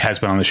Randy has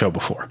been on the show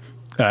before.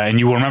 And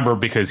you will remember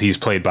because he's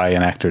played by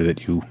an actor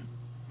that you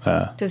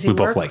Does he we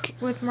both work like.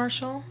 with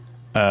Marshall?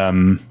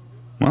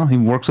 Well, he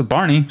works with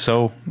Barney,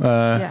 so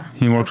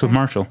he works with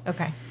Marshall.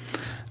 Okay.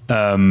 Do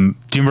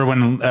you remember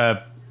when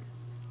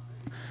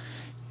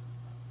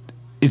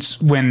it's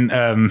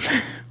when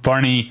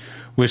Barney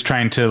was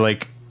trying to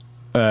like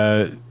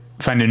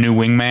find a new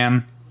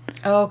wingman?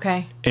 Oh,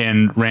 okay.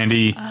 And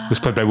Randy was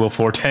played by Will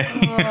Forte.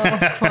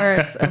 Of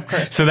course.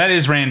 So that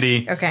is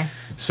Randy. Okay.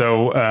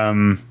 So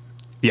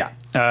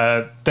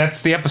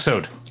that's the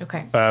episode.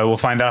 Okay. We'll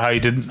find out how you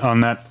did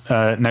on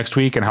that next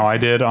week and how I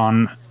did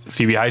on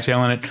Phoebe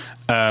hightailing it.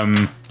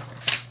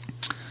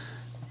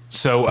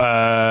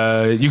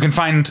 So you can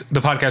find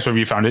the podcast wherever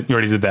you found it. You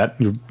already did that.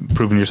 You've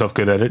proven yourself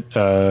good at it.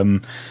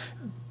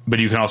 But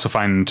you can also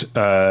find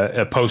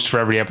a post for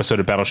every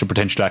episode at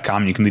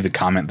battleshippotential.com. You can leave a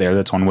comment there.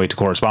 That's one way to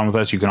correspond with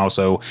us. You can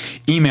also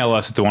email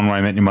us at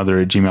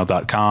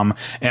theonewhereimetyourmother@gmail.com.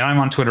 And I'm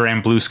on Twitter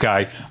and Blue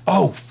Sky.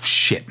 Oh,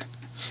 shit.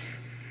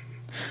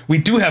 We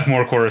do have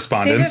more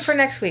correspondence. Save it for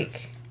next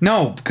week.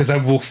 No, because I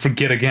will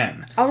forget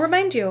again. I'll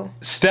remind you.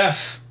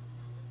 Steph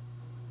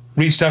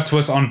reached out to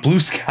us on Blue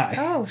Sky.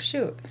 Oh,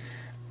 shoot.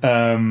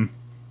 So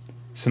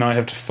now I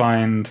have to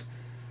find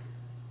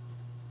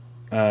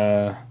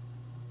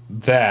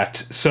that.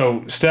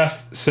 So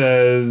Steph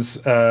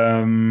says,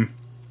 oh,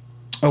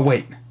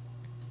 wait.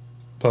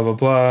 Blah, blah,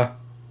 blah.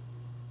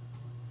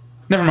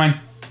 Never mind.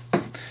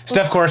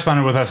 Steph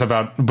corresponded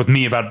with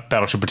me about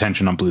Battleship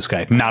Pretension on Blue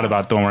Sky, not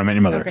about The One Where I Met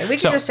Your Mother. Okay, we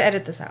can just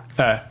edit this out.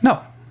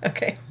 No.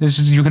 Okay.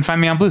 You can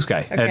find me on Blue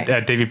Sky Okay.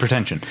 at Davey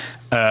Pretension.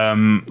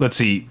 Let's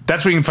see.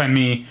 That's where you can find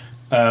me.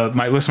 Listen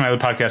to my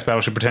other podcast,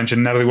 Battleship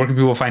Pretension. Natalie, where can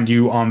people find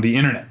you on the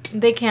internet?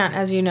 They can't,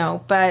 as you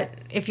know. But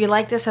if you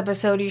like this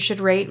episode, you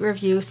should rate,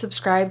 review,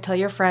 subscribe, tell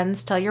your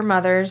friends, tell your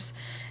mothers.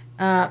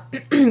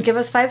 Give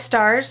us 5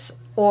 stars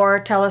or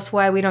tell us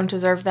why we don't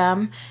deserve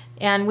them.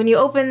 And when you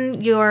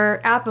open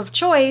your app of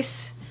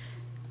choice,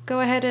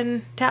 go ahead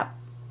and tap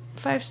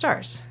 5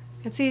 stars.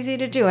 It's easy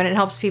to do, and it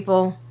helps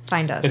people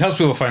find us. It helps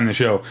people find the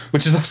show,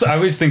 which is also, I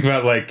always think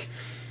about like,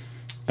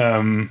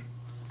 if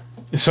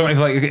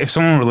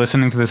someone were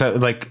listening to this,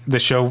 like the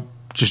show,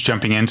 just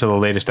jumping into the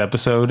latest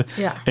episode,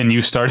 and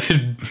you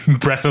started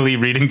breathily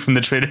reading from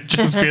the Trader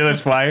Joe's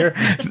Fearless Flyer,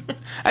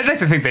 I'd like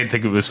to think they'd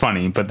think it was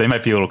funny, but they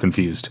might be a little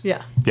confused.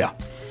 Yeah. Yeah.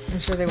 I'm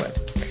sure they would.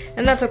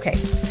 And that's okay.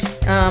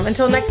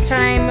 Until next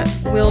time,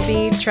 we'll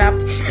be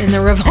trapped in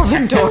the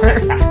revolving door.